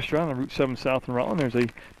Restaurant on Route 7 South in Rutland. There's a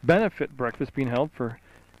benefit breakfast being held for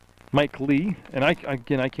Mike Lee. And I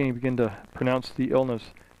can't even begin to pronounce the illness.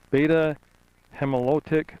 Beta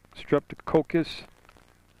hemolytic streptococcus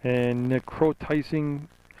and necrotizing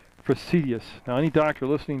facetious. Now, any doctor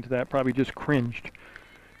listening to that probably just cringed.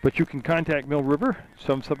 But you can contact Mill River,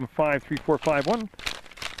 775-3451.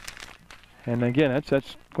 And again,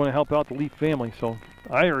 that's going to help out the Lee family. So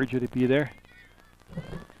I urge you to be there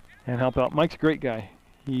and help out. Mike's a great guy.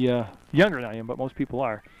 He younger than I am, but most people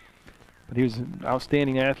are. But he was an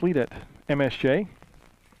outstanding athlete at MSJ.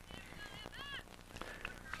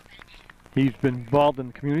 He's been involved in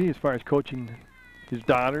the community as far as coaching his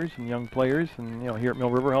daughters and young players, and here at Mill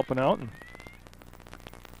River helping out. And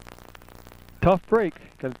tough break,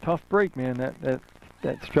 got a tough break, man. That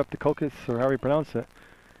streptococcus, or however you pronounce it.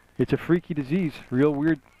 It's a freaky disease, real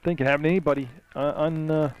weird thing. Can happen to anybody.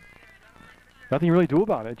 Nothing you really do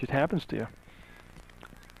about it. It just happens to you.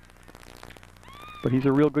 But he's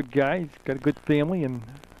a real good guy. He's got a good family, and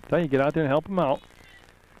I tell you, get out there and help him out.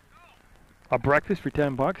 A breakfast for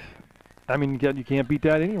 $10. I mean, you can't beat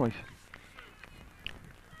that anyways.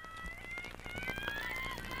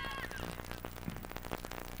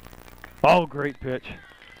 Oh, great pitch.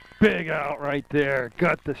 Big out right there.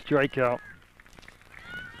 Got the strikeout.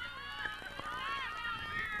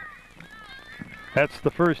 That's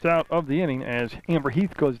the first out of the inning as Amber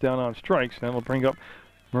Heath goes down on strikes. And that'll bring up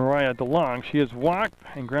Mariah DeLong. She is walked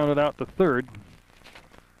and grounded out to third.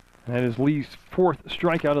 And that is Lee's fourth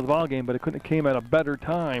strikeout of the ballgame, but it couldn't have came at a better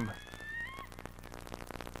time.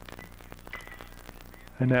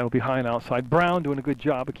 And that'll be high and outside. Brown doing a good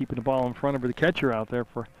job of keeping the ball in front of her. The catcher out there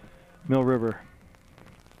for Mill River.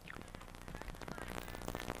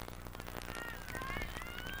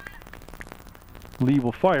 Lee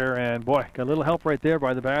will fire, and boy, got a little help right there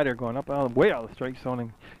by the batter going up way out of the strike zone,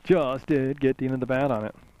 and just did get the end of the bat on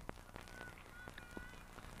it.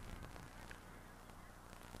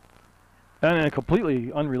 And in a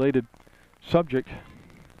completely unrelated subject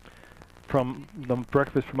from the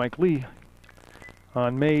breakfast for Mike Lee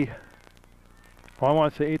on May, well, I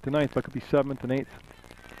want to say 8th to 9th, but it could be 7th and 8th.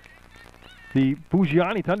 The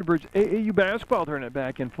Bougiani Thunderbirds AAU basketball tournament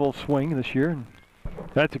back in full swing this year. And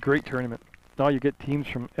that's a great tournament. Now you get teams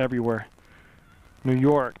from everywhere. New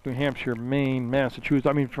York, New Hampshire, Maine, Massachusetts,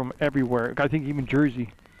 I mean from everywhere. I think even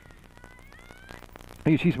Jersey.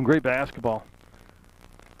 You see some great basketball.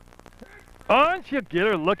 Once you get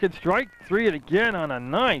her looking, strike three, and again on a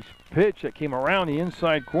nice pitch that came around the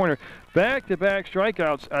inside corner. Back-to-back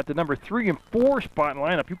strikeouts at the number 3 and 4 spot in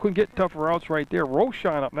lineup. You couldn't get tougher outs right there.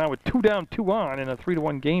 Rochon up now with 2 down, 2 on in a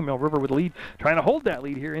 3-1 game. Mill River with the lead, trying to hold that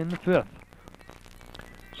lead here in the 5th.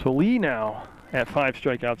 So Lee now at 5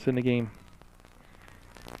 strikeouts in the game.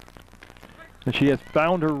 And she has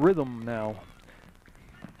found her rhythm now.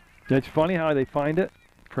 It's funny how they find it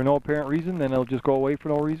for no apparent reason, then they'll just go away for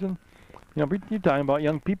no reason. You know, you're talking about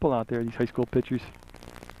young people out there, these high school pitchers.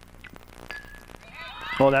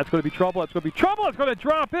 Oh, that's going to be trouble. That's going to be trouble. It's going to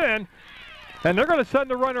drop in. And they're going to send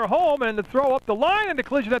the runner home and to throw up the line and the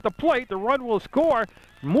collision at the plate. The run will score.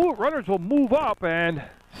 Runners will move up, and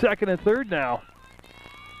second and third now.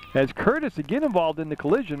 As Curtis again involved in the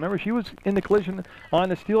collision. Remember, she was in the collision on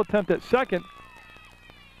the steal attempt at second.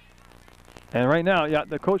 And right now, yeah,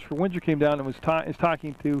 the coach for Windsor came down and was is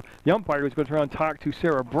talking to the umpire who was going to turn around and talk to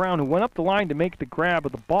Sarah Brown, who went up the line to make the grab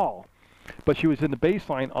of the ball. But she was in the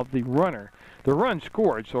baseline of the runner. The run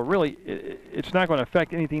scored, so really it's not going to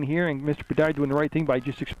affect anything here, and Mr. Bedard doing the right thing by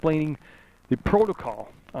just explaining the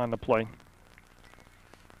protocol on the play.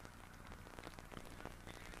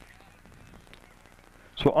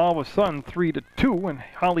 So all of a sudden, 3-2, and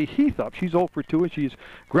Holly Heath up. She's 0 for 2, and she's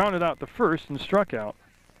grounded out the first and struck out.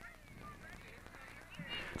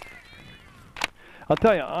 I'll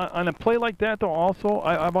tell you, on a play like that, though, also,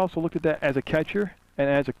 I've also looked at that as a catcher and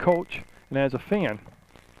as a coach and as a fan.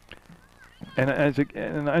 And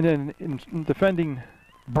in defending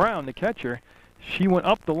Brown, the catcher, She went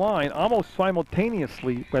up the line almost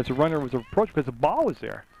simultaneously as the runner was approached because the ball was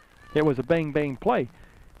there. It was a bang-bang play.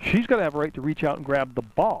 She's got to have a right to reach out and grab the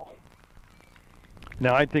ball.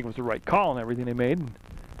 Now, I think it was the right call and everything they made,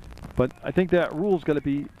 but I think that rule's got to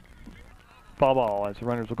be foul ball as the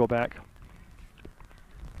runners will go back.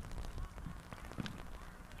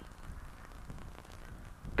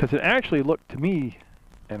 Because it actually looked to me,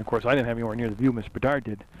 and of course I didn't have anywhere near the view Miss Bedard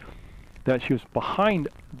did, that she was behind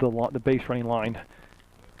the base running line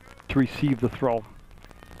to receive the throw.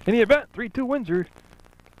 In the event, 3-2 Windsor.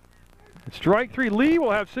 Strike 3. Lee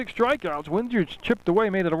will have 6 strikeouts. Windsor's chipped away,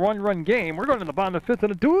 made it a one-run game. We're going to the bottom of the 5th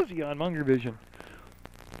and a doozy on Munger Vision.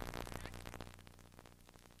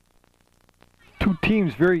 Two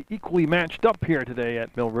teams very equally matched up here today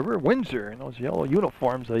at Mill River. Windsor in those yellow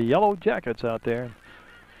uniforms, the yellow jackets out there.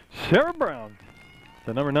 Sarah Brown,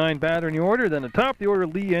 the number 9 batter in the order. Then the top of the order,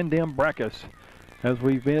 Lee and Dambracus. As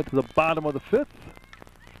we've made it to the bottom of the 5th.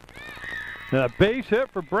 And a base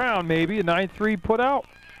hit for Brown, maybe. A 9-3 put out.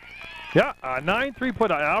 Yeah, a 9-3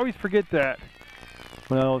 put out. I always forget that.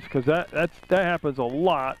 Well, it's because that happens a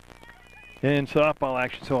lot in softball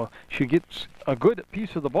action. So she gets a good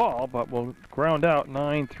piece of the ball, but will ground out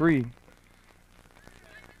 9-3.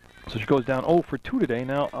 So she goes down 0 for 2 today.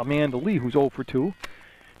 Now Amanda Lee, who's 0 for 2.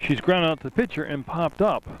 She's grounded out to the pitcher and popped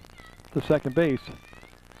up to second base.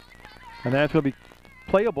 And that's going to be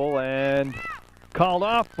playable and called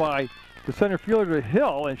off by the center fielder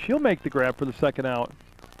Hill, and she'll make the grab for the second out.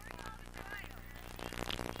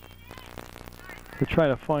 To try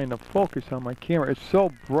to find the focus on my camera. It's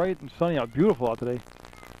so bright and sunny out, beautiful out today,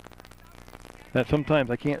 that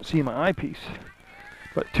sometimes I can't see my eyepiece.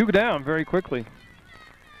 But 2 down very quickly.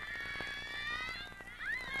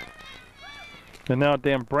 And now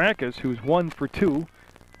Dambracus, who's 1 for 2.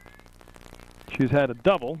 She's had a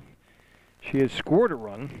double. She has scored a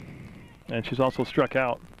run, and she's also struck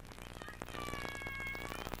out.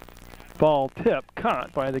 Ball tip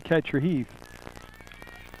caught by the catcher Heath.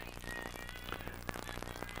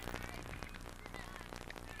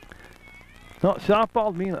 No,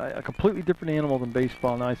 softball to me a completely different animal than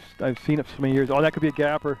baseball. And I've seen it for so many years. Oh, that could be a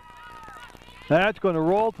gapper. That's going to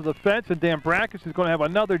roll to the fence, and Dambracus is going to have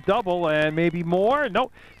another double and maybe more.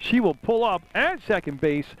 No, she will pull up at second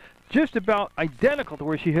base, just about identical to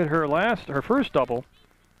where she hit her first double.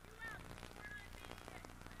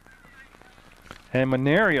 And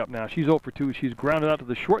Maneri up now. She's 0 for 2. She's grounded out to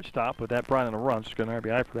the shortstop, but that brought in a run. She's got an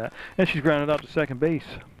RBI for that. And she's grounded out to second base.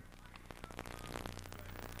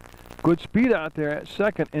 Good speed out there at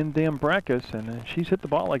second in Dambracus, and she's hit the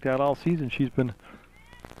ball like that all season. She's been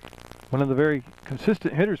one of the very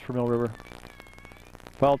consistent hitters for Mill River.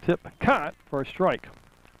 Foul tip caught for a strike.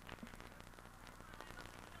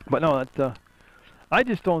 But no, I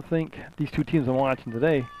just don't think these two teams I'm watching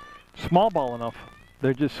today small ball enough.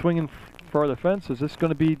 They're just swinging for the fences. This is going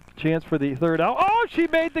to be a chance for the third out. Oh, she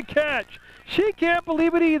made the catch. She can't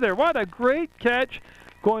believe it either. What a great catch.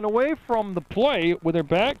 Going away from the play with her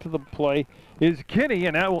back to the play is Kinney,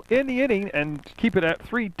 and that will end the inning and keep it at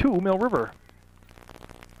 3-2 Mill River.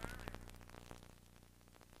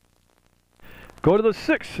 Go to the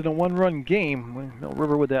 6th in a 1-run game. Mill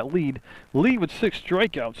River with that lead. Lead with 6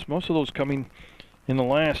 strikeouts, most of those coming in the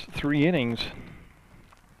last 3 innings.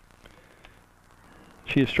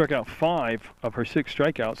 She has struck out 5 of her 6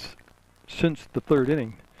 strikeouts since the 3rd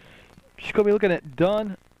inning. She's going to be looking at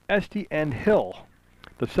Dunn, Esty, and Hill.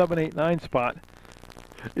 The 7, 8, 9 spot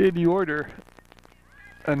in the order,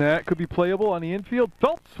 and that could be playable on the infield.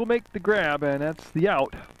 Phelps will make the grab, and that's the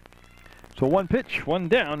out. So 1 pitch, 1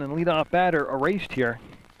 down, and leadoff batter erased here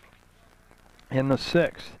in the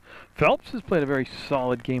 6th. Phelps has played a very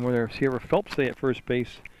solid game with her. Sierra Phelps stay at first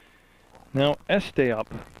base. Now Este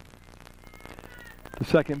up, the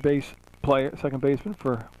second baseman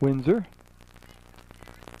for Windsor.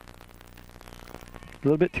 A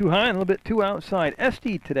little bit too high and a little bit too outside.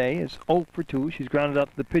 Esty today is 0 for 2. She's grounded out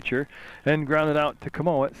to the pitcher and grounded out to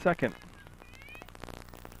Camo at second.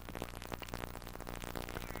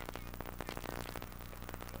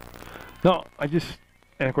 No,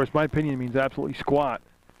 and of course my opinion means absolutely squat.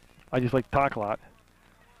 I just like to talk a lot.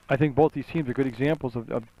 I think both these teams are good examples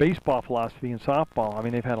of baseball philosophy and softball. I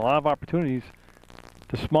mean, they've had a lot of opportunities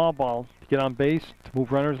to small ball, to get on base, to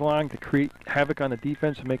move runners along, to create havoc on the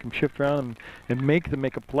defense, and make them shift around and make them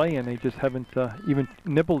make a play, and they just haven't even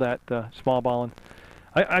nibbled at small ball. And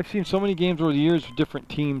I've seen so many games over the years of different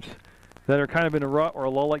teams that are kind of in a rut or a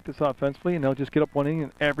lull like this offensively, and they'll just get up 1 inning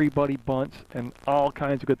and everybody bunts, and all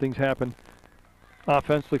kinds of good things happen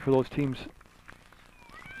offensively for those teams.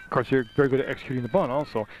 course, they're very good at executing the bunt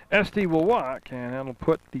also. Esty will walk, and that'll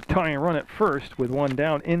put the tying run at first with one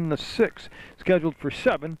down in the 6th, scheduled for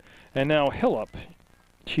 7. And now Hillup.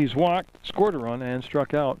 She's walked, scored a run, and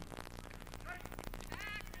struck out.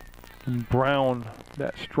 And Brown,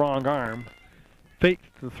 that strong arm,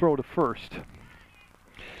 faked the throw to first.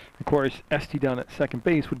 Of course, Esty down at second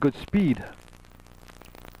base with good speed.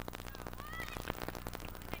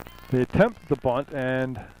 They attempt the bunt,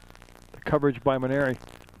 and the coverage by Maneri.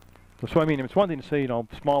 So I mean, it's one thing to say, you know,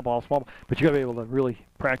 small ball, but you got to be able to really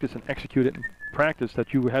practice and execute it and practice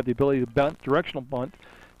that you have the ability to bunt, directional bunt,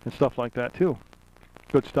 and stuff like that too.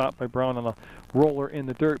 Good stop by Brown on a roller in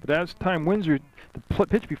the dirt. But as time Windsor, the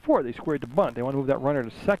pitch before they squared the bunt, they want to move that runner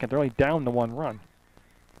to second. They're only down to 1 run.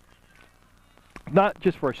 Not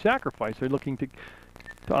just for a sacrifice. They're looking to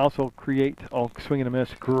also create. Oh, swing and a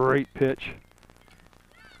miss. Great pitch.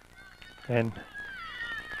 And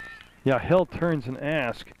yeah, Hill turns and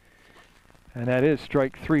asks. And that is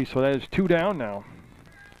strike 3, so that is 2 down now.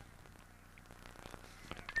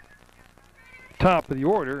 Top of the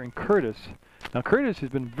order, and Curtis. Now Curtis has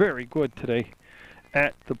been very good today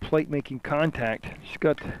at the plate making contact. She's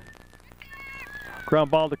got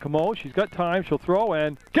ground ball to Camo. She's got time. She'll throw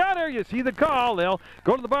and got her. You see the call. They'll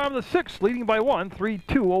go to the bottom of the 6th, leading by 1,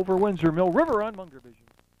 3-2 over Windsor. Mill River on Munger Vision.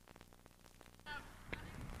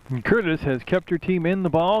 And Curtis has kept her team in the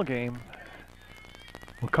ball game.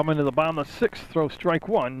 We'll come into the bottom of the 6th, throw strike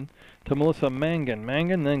 1 to Melissa Mangan.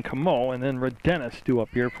 Mangan, then Camo, and then Redenis due up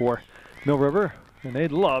here for Mill River. And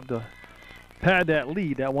they'd love to pad that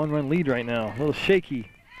lead, that 1-run lead right now. A little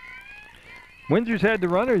shaky. Windsor's had the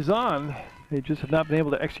runners on. They just have not been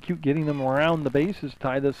able to execute getting them around the bases,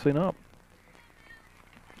 tie this thing up.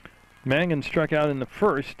 Mangan struck out in the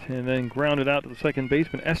 1st and then grounded out to the second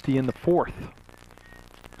baseman, Esty, in the 4th.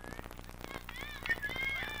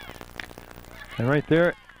 And right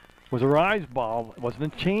there was a rise ball. It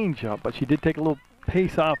wasn't a change-up, but she did take a little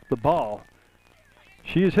pace off the ball.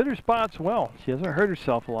 She has hit her spots well. She hasn't hurt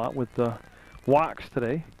herself a lot with the walks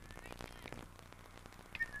today.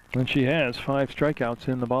 And she has 5 strikeouts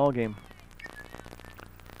in the ball game.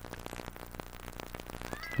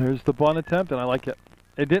 There's the bunt attempt, and I like it.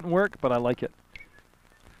 It didn't work, but I like it.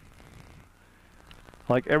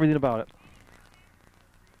 I like everything about it.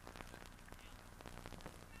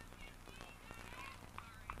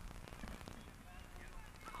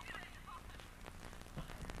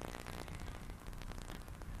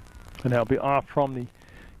 And that'll be off from the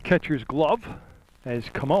catcher's glove as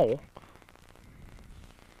Camo.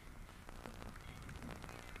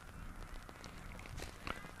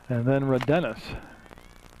 And then Redenis.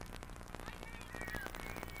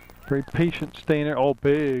 Very patient staying there. Oh,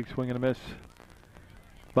 big swing and a miss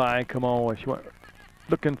by Camo. She went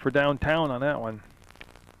looking for downtown on that one.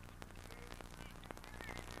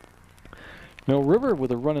 Mill River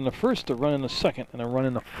with a run in the 1st, a run in the 2nd, and a run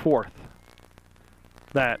in the 4th.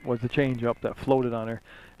 That was the changeup that floated on her.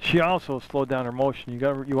 She also slowed down her motion. You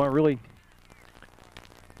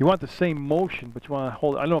want the same motion, but you want to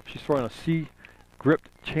hold. I don't know if she's throwing a C-gripped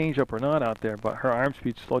changeup or not out there, but her arm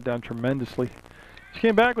speed slowed down tremendously. She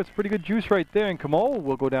came back with pretty good juice right there, and Camo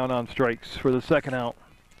will go down on strikes for the 2nd out.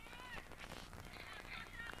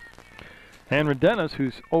 And Redenis,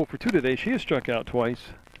 who's 0 for 2 today, she has struck out twice.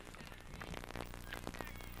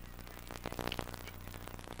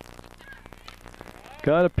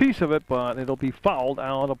 Got a piece of it, but it'll be fouled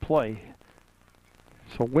out of play.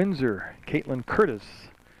 So Windsor, Caitlin Curtis,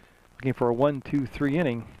 looking for a 1-2-3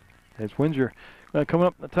 inning. As Windsor coming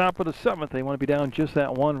up the top of the 7th, they want to be down just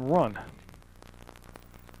that 1 run.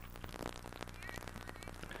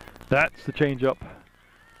 That's the changeup.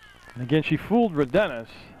 And again, she fooled Redenis,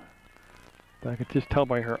 but I could just tell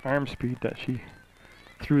by her arm speed that she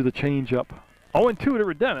threw the changeup. 0-2 to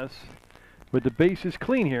Redenis. With the bases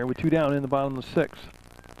clean here, with 2 down in the bottom of the 6th.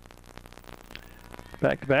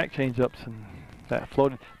 Back-to-back change-ups, and that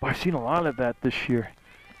floated. But I've seen a lot of that this year.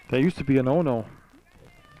 That used to be a no-no.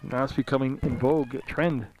 Now it's becoming in vogue, a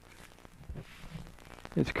trend.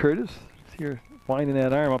 It's Curtis. See her winding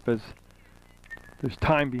that arm up as there's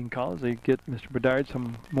time being called, as they get Mr. Bedard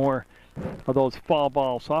some more of those fall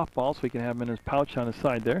ball softballs so he can have them in his pouch on his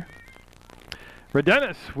side there.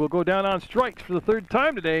 Redenis will go down on strikes for the 3rd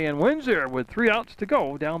time today, and Windsor with 3 outs to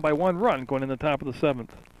go, down by 1 run, going in the top of the 7th.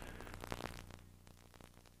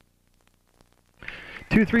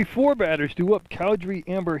 2-3-4 batters due up: Cowdrey,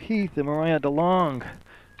 Amber Heath, and Mariah DeLong.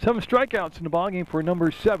 7 strikeouts in the ballgame for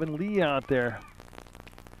number 7, Lee, out there.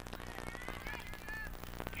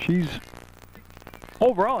 She's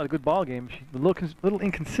overall had a good ballgame. She's been a little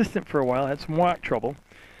inconsistent for a while, had some walk trouble,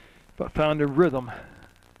 but found her rhythm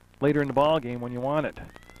later in the ball game when you want it.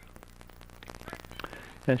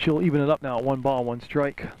 And she'll even it up now at 1 ball, 1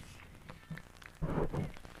 strike.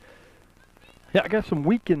 Yeah, I got some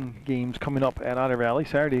weekend games coming up at Otter Valley,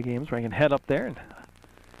 Saturday games, where I can head up there and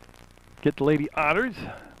get the Lady Otters,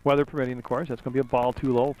 weather permitting, of course. That's going to be a ball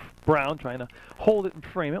too low. Brown trying to hold it and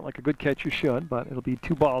frame it like a good catcher should, but it'll be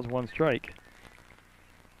 2 balls, 1 strike.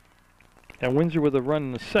 And Windsor with a run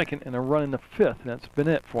in the 2nd and a run in the 5th, and that's been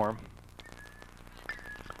it for him.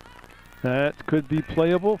 That could be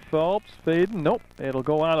playable. Phelps fading. Nope, it'll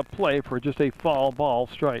go out of play for just a foul ball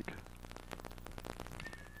strike.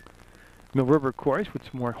 Mill River, of course, with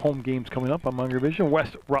some more home games coming up on Munger Vision.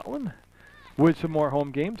 West Rutland with some more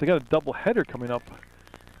home games. They got a double header coming up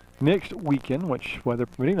next weekend, which, weather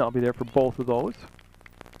permitting, I'll be there for both of those.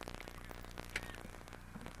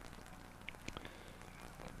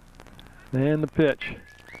 And the pitch.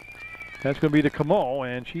 That's going to be to Camo,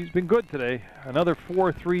 and she's been good today. Another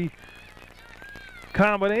 4-3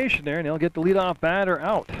 combination there, and they'll get the leadoff batter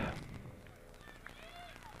out.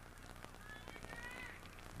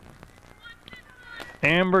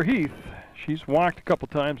 Amber Heath, she's walked a couple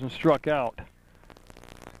times and struck out.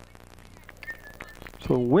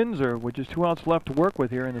 So Windsor with just 2 outs left to work with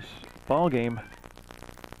here in this ball game.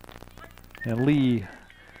 And Lee,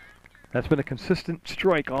 that's been a consistent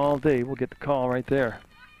strike all day. We'll get the call right there.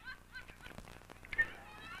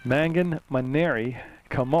 Mangan, Maneri,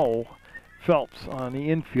 Camo, Phelps on the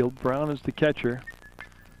infield. Brown is the catcher.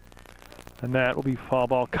 And that will be foul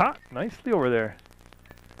ball. Caught nicely over there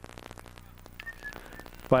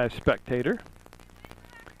by a spectator.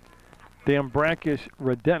 Dambrakis,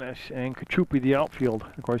 Radenis, and Kachupi the outfield.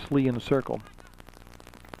 Of course, Lee in the circle.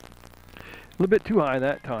 A little bit too high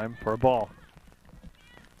that time for a ball.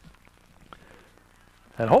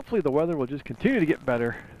 And hopefully the weather will just continue to get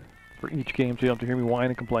better for each game, so you don't have to hear me whine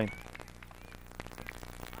and complain.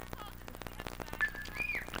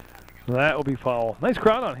 So that will be foul. Nice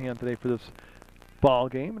crowd on hand today for this ball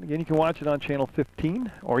game. And again, you can watch it on channel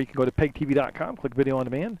 15, or you can go to PEGTV.com, click video on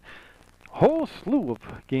demand. A whole slew of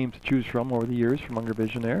games to choose from over the years from Munger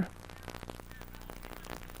Vision there.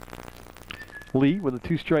 Lee with a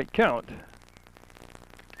 2-strike count.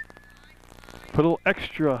 Put a little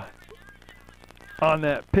extra on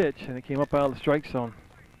that pitch, and it came up out of the strike zone.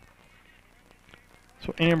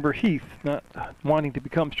 So Amber Heath, not wanting to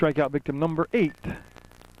become strikeout victim number 8.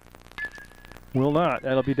 Will not.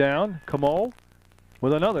 That'll be down. Camo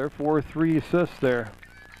with another 4-3 assist there.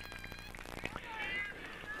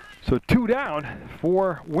 So 2 down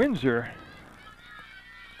for Windsor.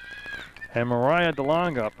 And Mariah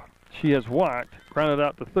DeLong up. She has walked, grounded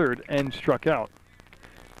out to 3rd, and struck out.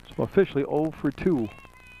 So officially 0 for 2.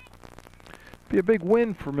 Be a big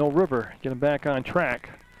win for Mill River, getting back on track,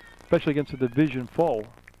 especially against a division foe.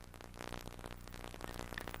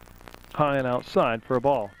 High and outside for a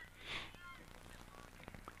ball.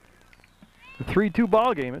 The 3-2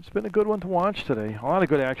 ball game. It's been a good one to watch today. A lot of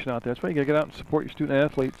good action out there. That's why you gotta get out and support your student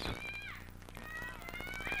athletes.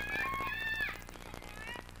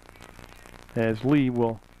 As Lee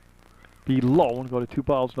will be low and go to 2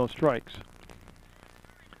 balls, no strikes.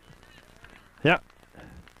 Yeah.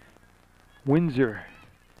 Windsor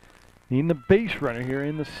needing the base runner here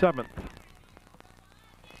in the 7th.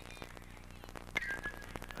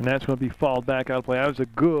 And that's going to be fouled back out of play. That was a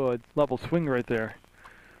good level swing right there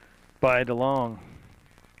by DeLong.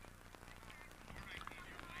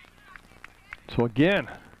 So again,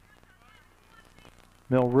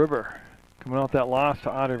 Mill River coming off that loss to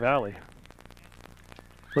Otter Valley,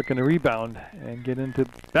 looking to rebound and get into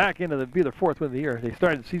back into the be their 4th win of the year. They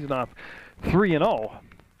started the season off 3-0,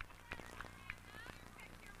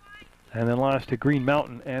 and then lost to Green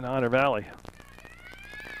Mountain and Otter Valley.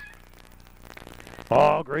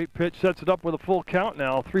 Oh, great pitch, sets it up with a full count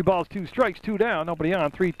now. 3 balls, 2 strikes, 2 down, nobody on.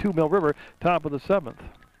 3-2 Mill River, top of the 7th.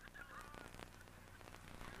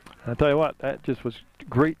 I'll tell you what, that just was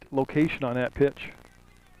great location on that pitch.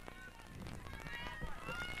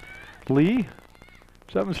 Lee,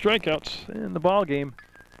 7 strikeouts in the ball game,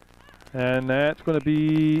 and that's going to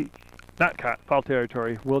be not caught, foul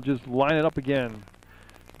territory. We'll just line it up again.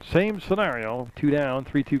 Same scenario, 2 down,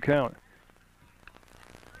 3-2 count.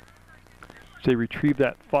 They retrieve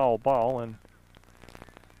that foul ball, and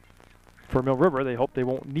for Mill River, they hope they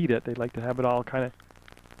won't need it. They'd like to have it all kind of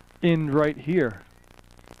in right here.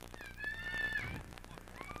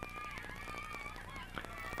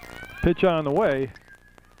 Pitch on the way,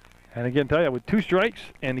 and again, tell you, with 2 strikes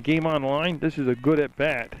and the game on the line, this is a good at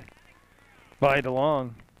bat by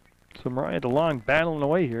DeLong. So Mariah DeLong battling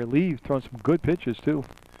away here. Lee throwing some good pitches too.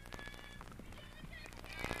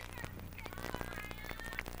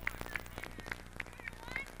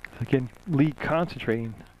 Again, Lee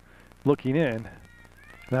concentrating, looking in.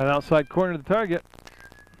 That outside corner to the target.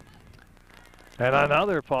 And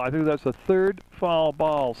another foul. I think that's the third foul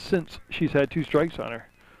ball since she's had 2 strikes on her.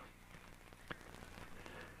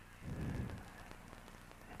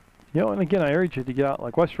 You know, and again, I urge you to get out.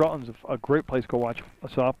 Like West Rutland's a great place to go watch a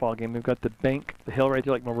softball game. They've got the bank, the hill right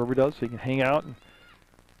there like Mill River does, so you can hang out and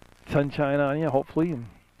sunshine on you, hopefully, and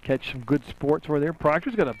catch some good sports over there.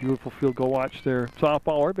 Proctor's got a beautiful field. Go watch their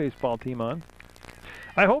softball or baseball team on.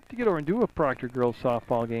 I hope to get over and do a Proctor girls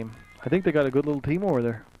softball game. I think they got a good little team over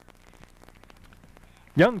there.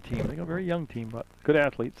 Young team. They got a very young team, but good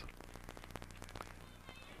athletes.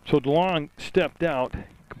 So DeLong stepped out,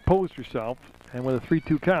 composed herself, and with a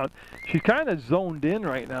 3-2 count, she's kind of zoned in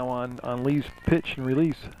right now on Lee's pitch and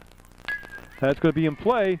release. That's going to be in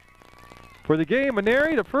play for the game.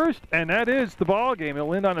 Maneri to first, and that is the ball game.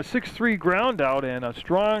 It'll end on a 6-3 ground out and a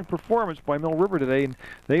strong performance by Mill River today, and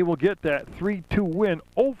they will get that 3-2 win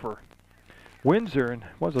over Windsor. And it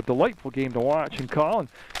was a delightful game to watch and call. And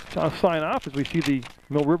I'll sign off as we see the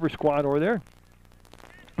Mill River squad over there.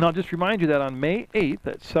 And I'll just remind you that on May 8th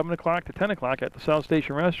at 7 o'clock to 10 o'clock at the South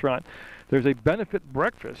Station Restaurant, there's a benefit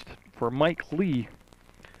breakfast for Mike Lee.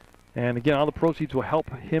 And again, all the proceeds will help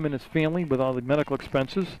him and his family with all the medical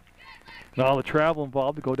expenses and all the travel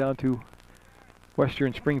involved to go down to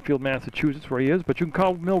Western Springfield, Massachusetts, where he is. But you can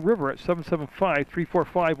call Mill River at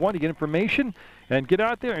 775-3451 to get information and get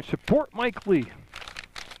out there and support Mike Lee.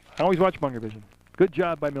 I always watch Munger Vision. Good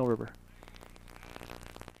job by Mill River.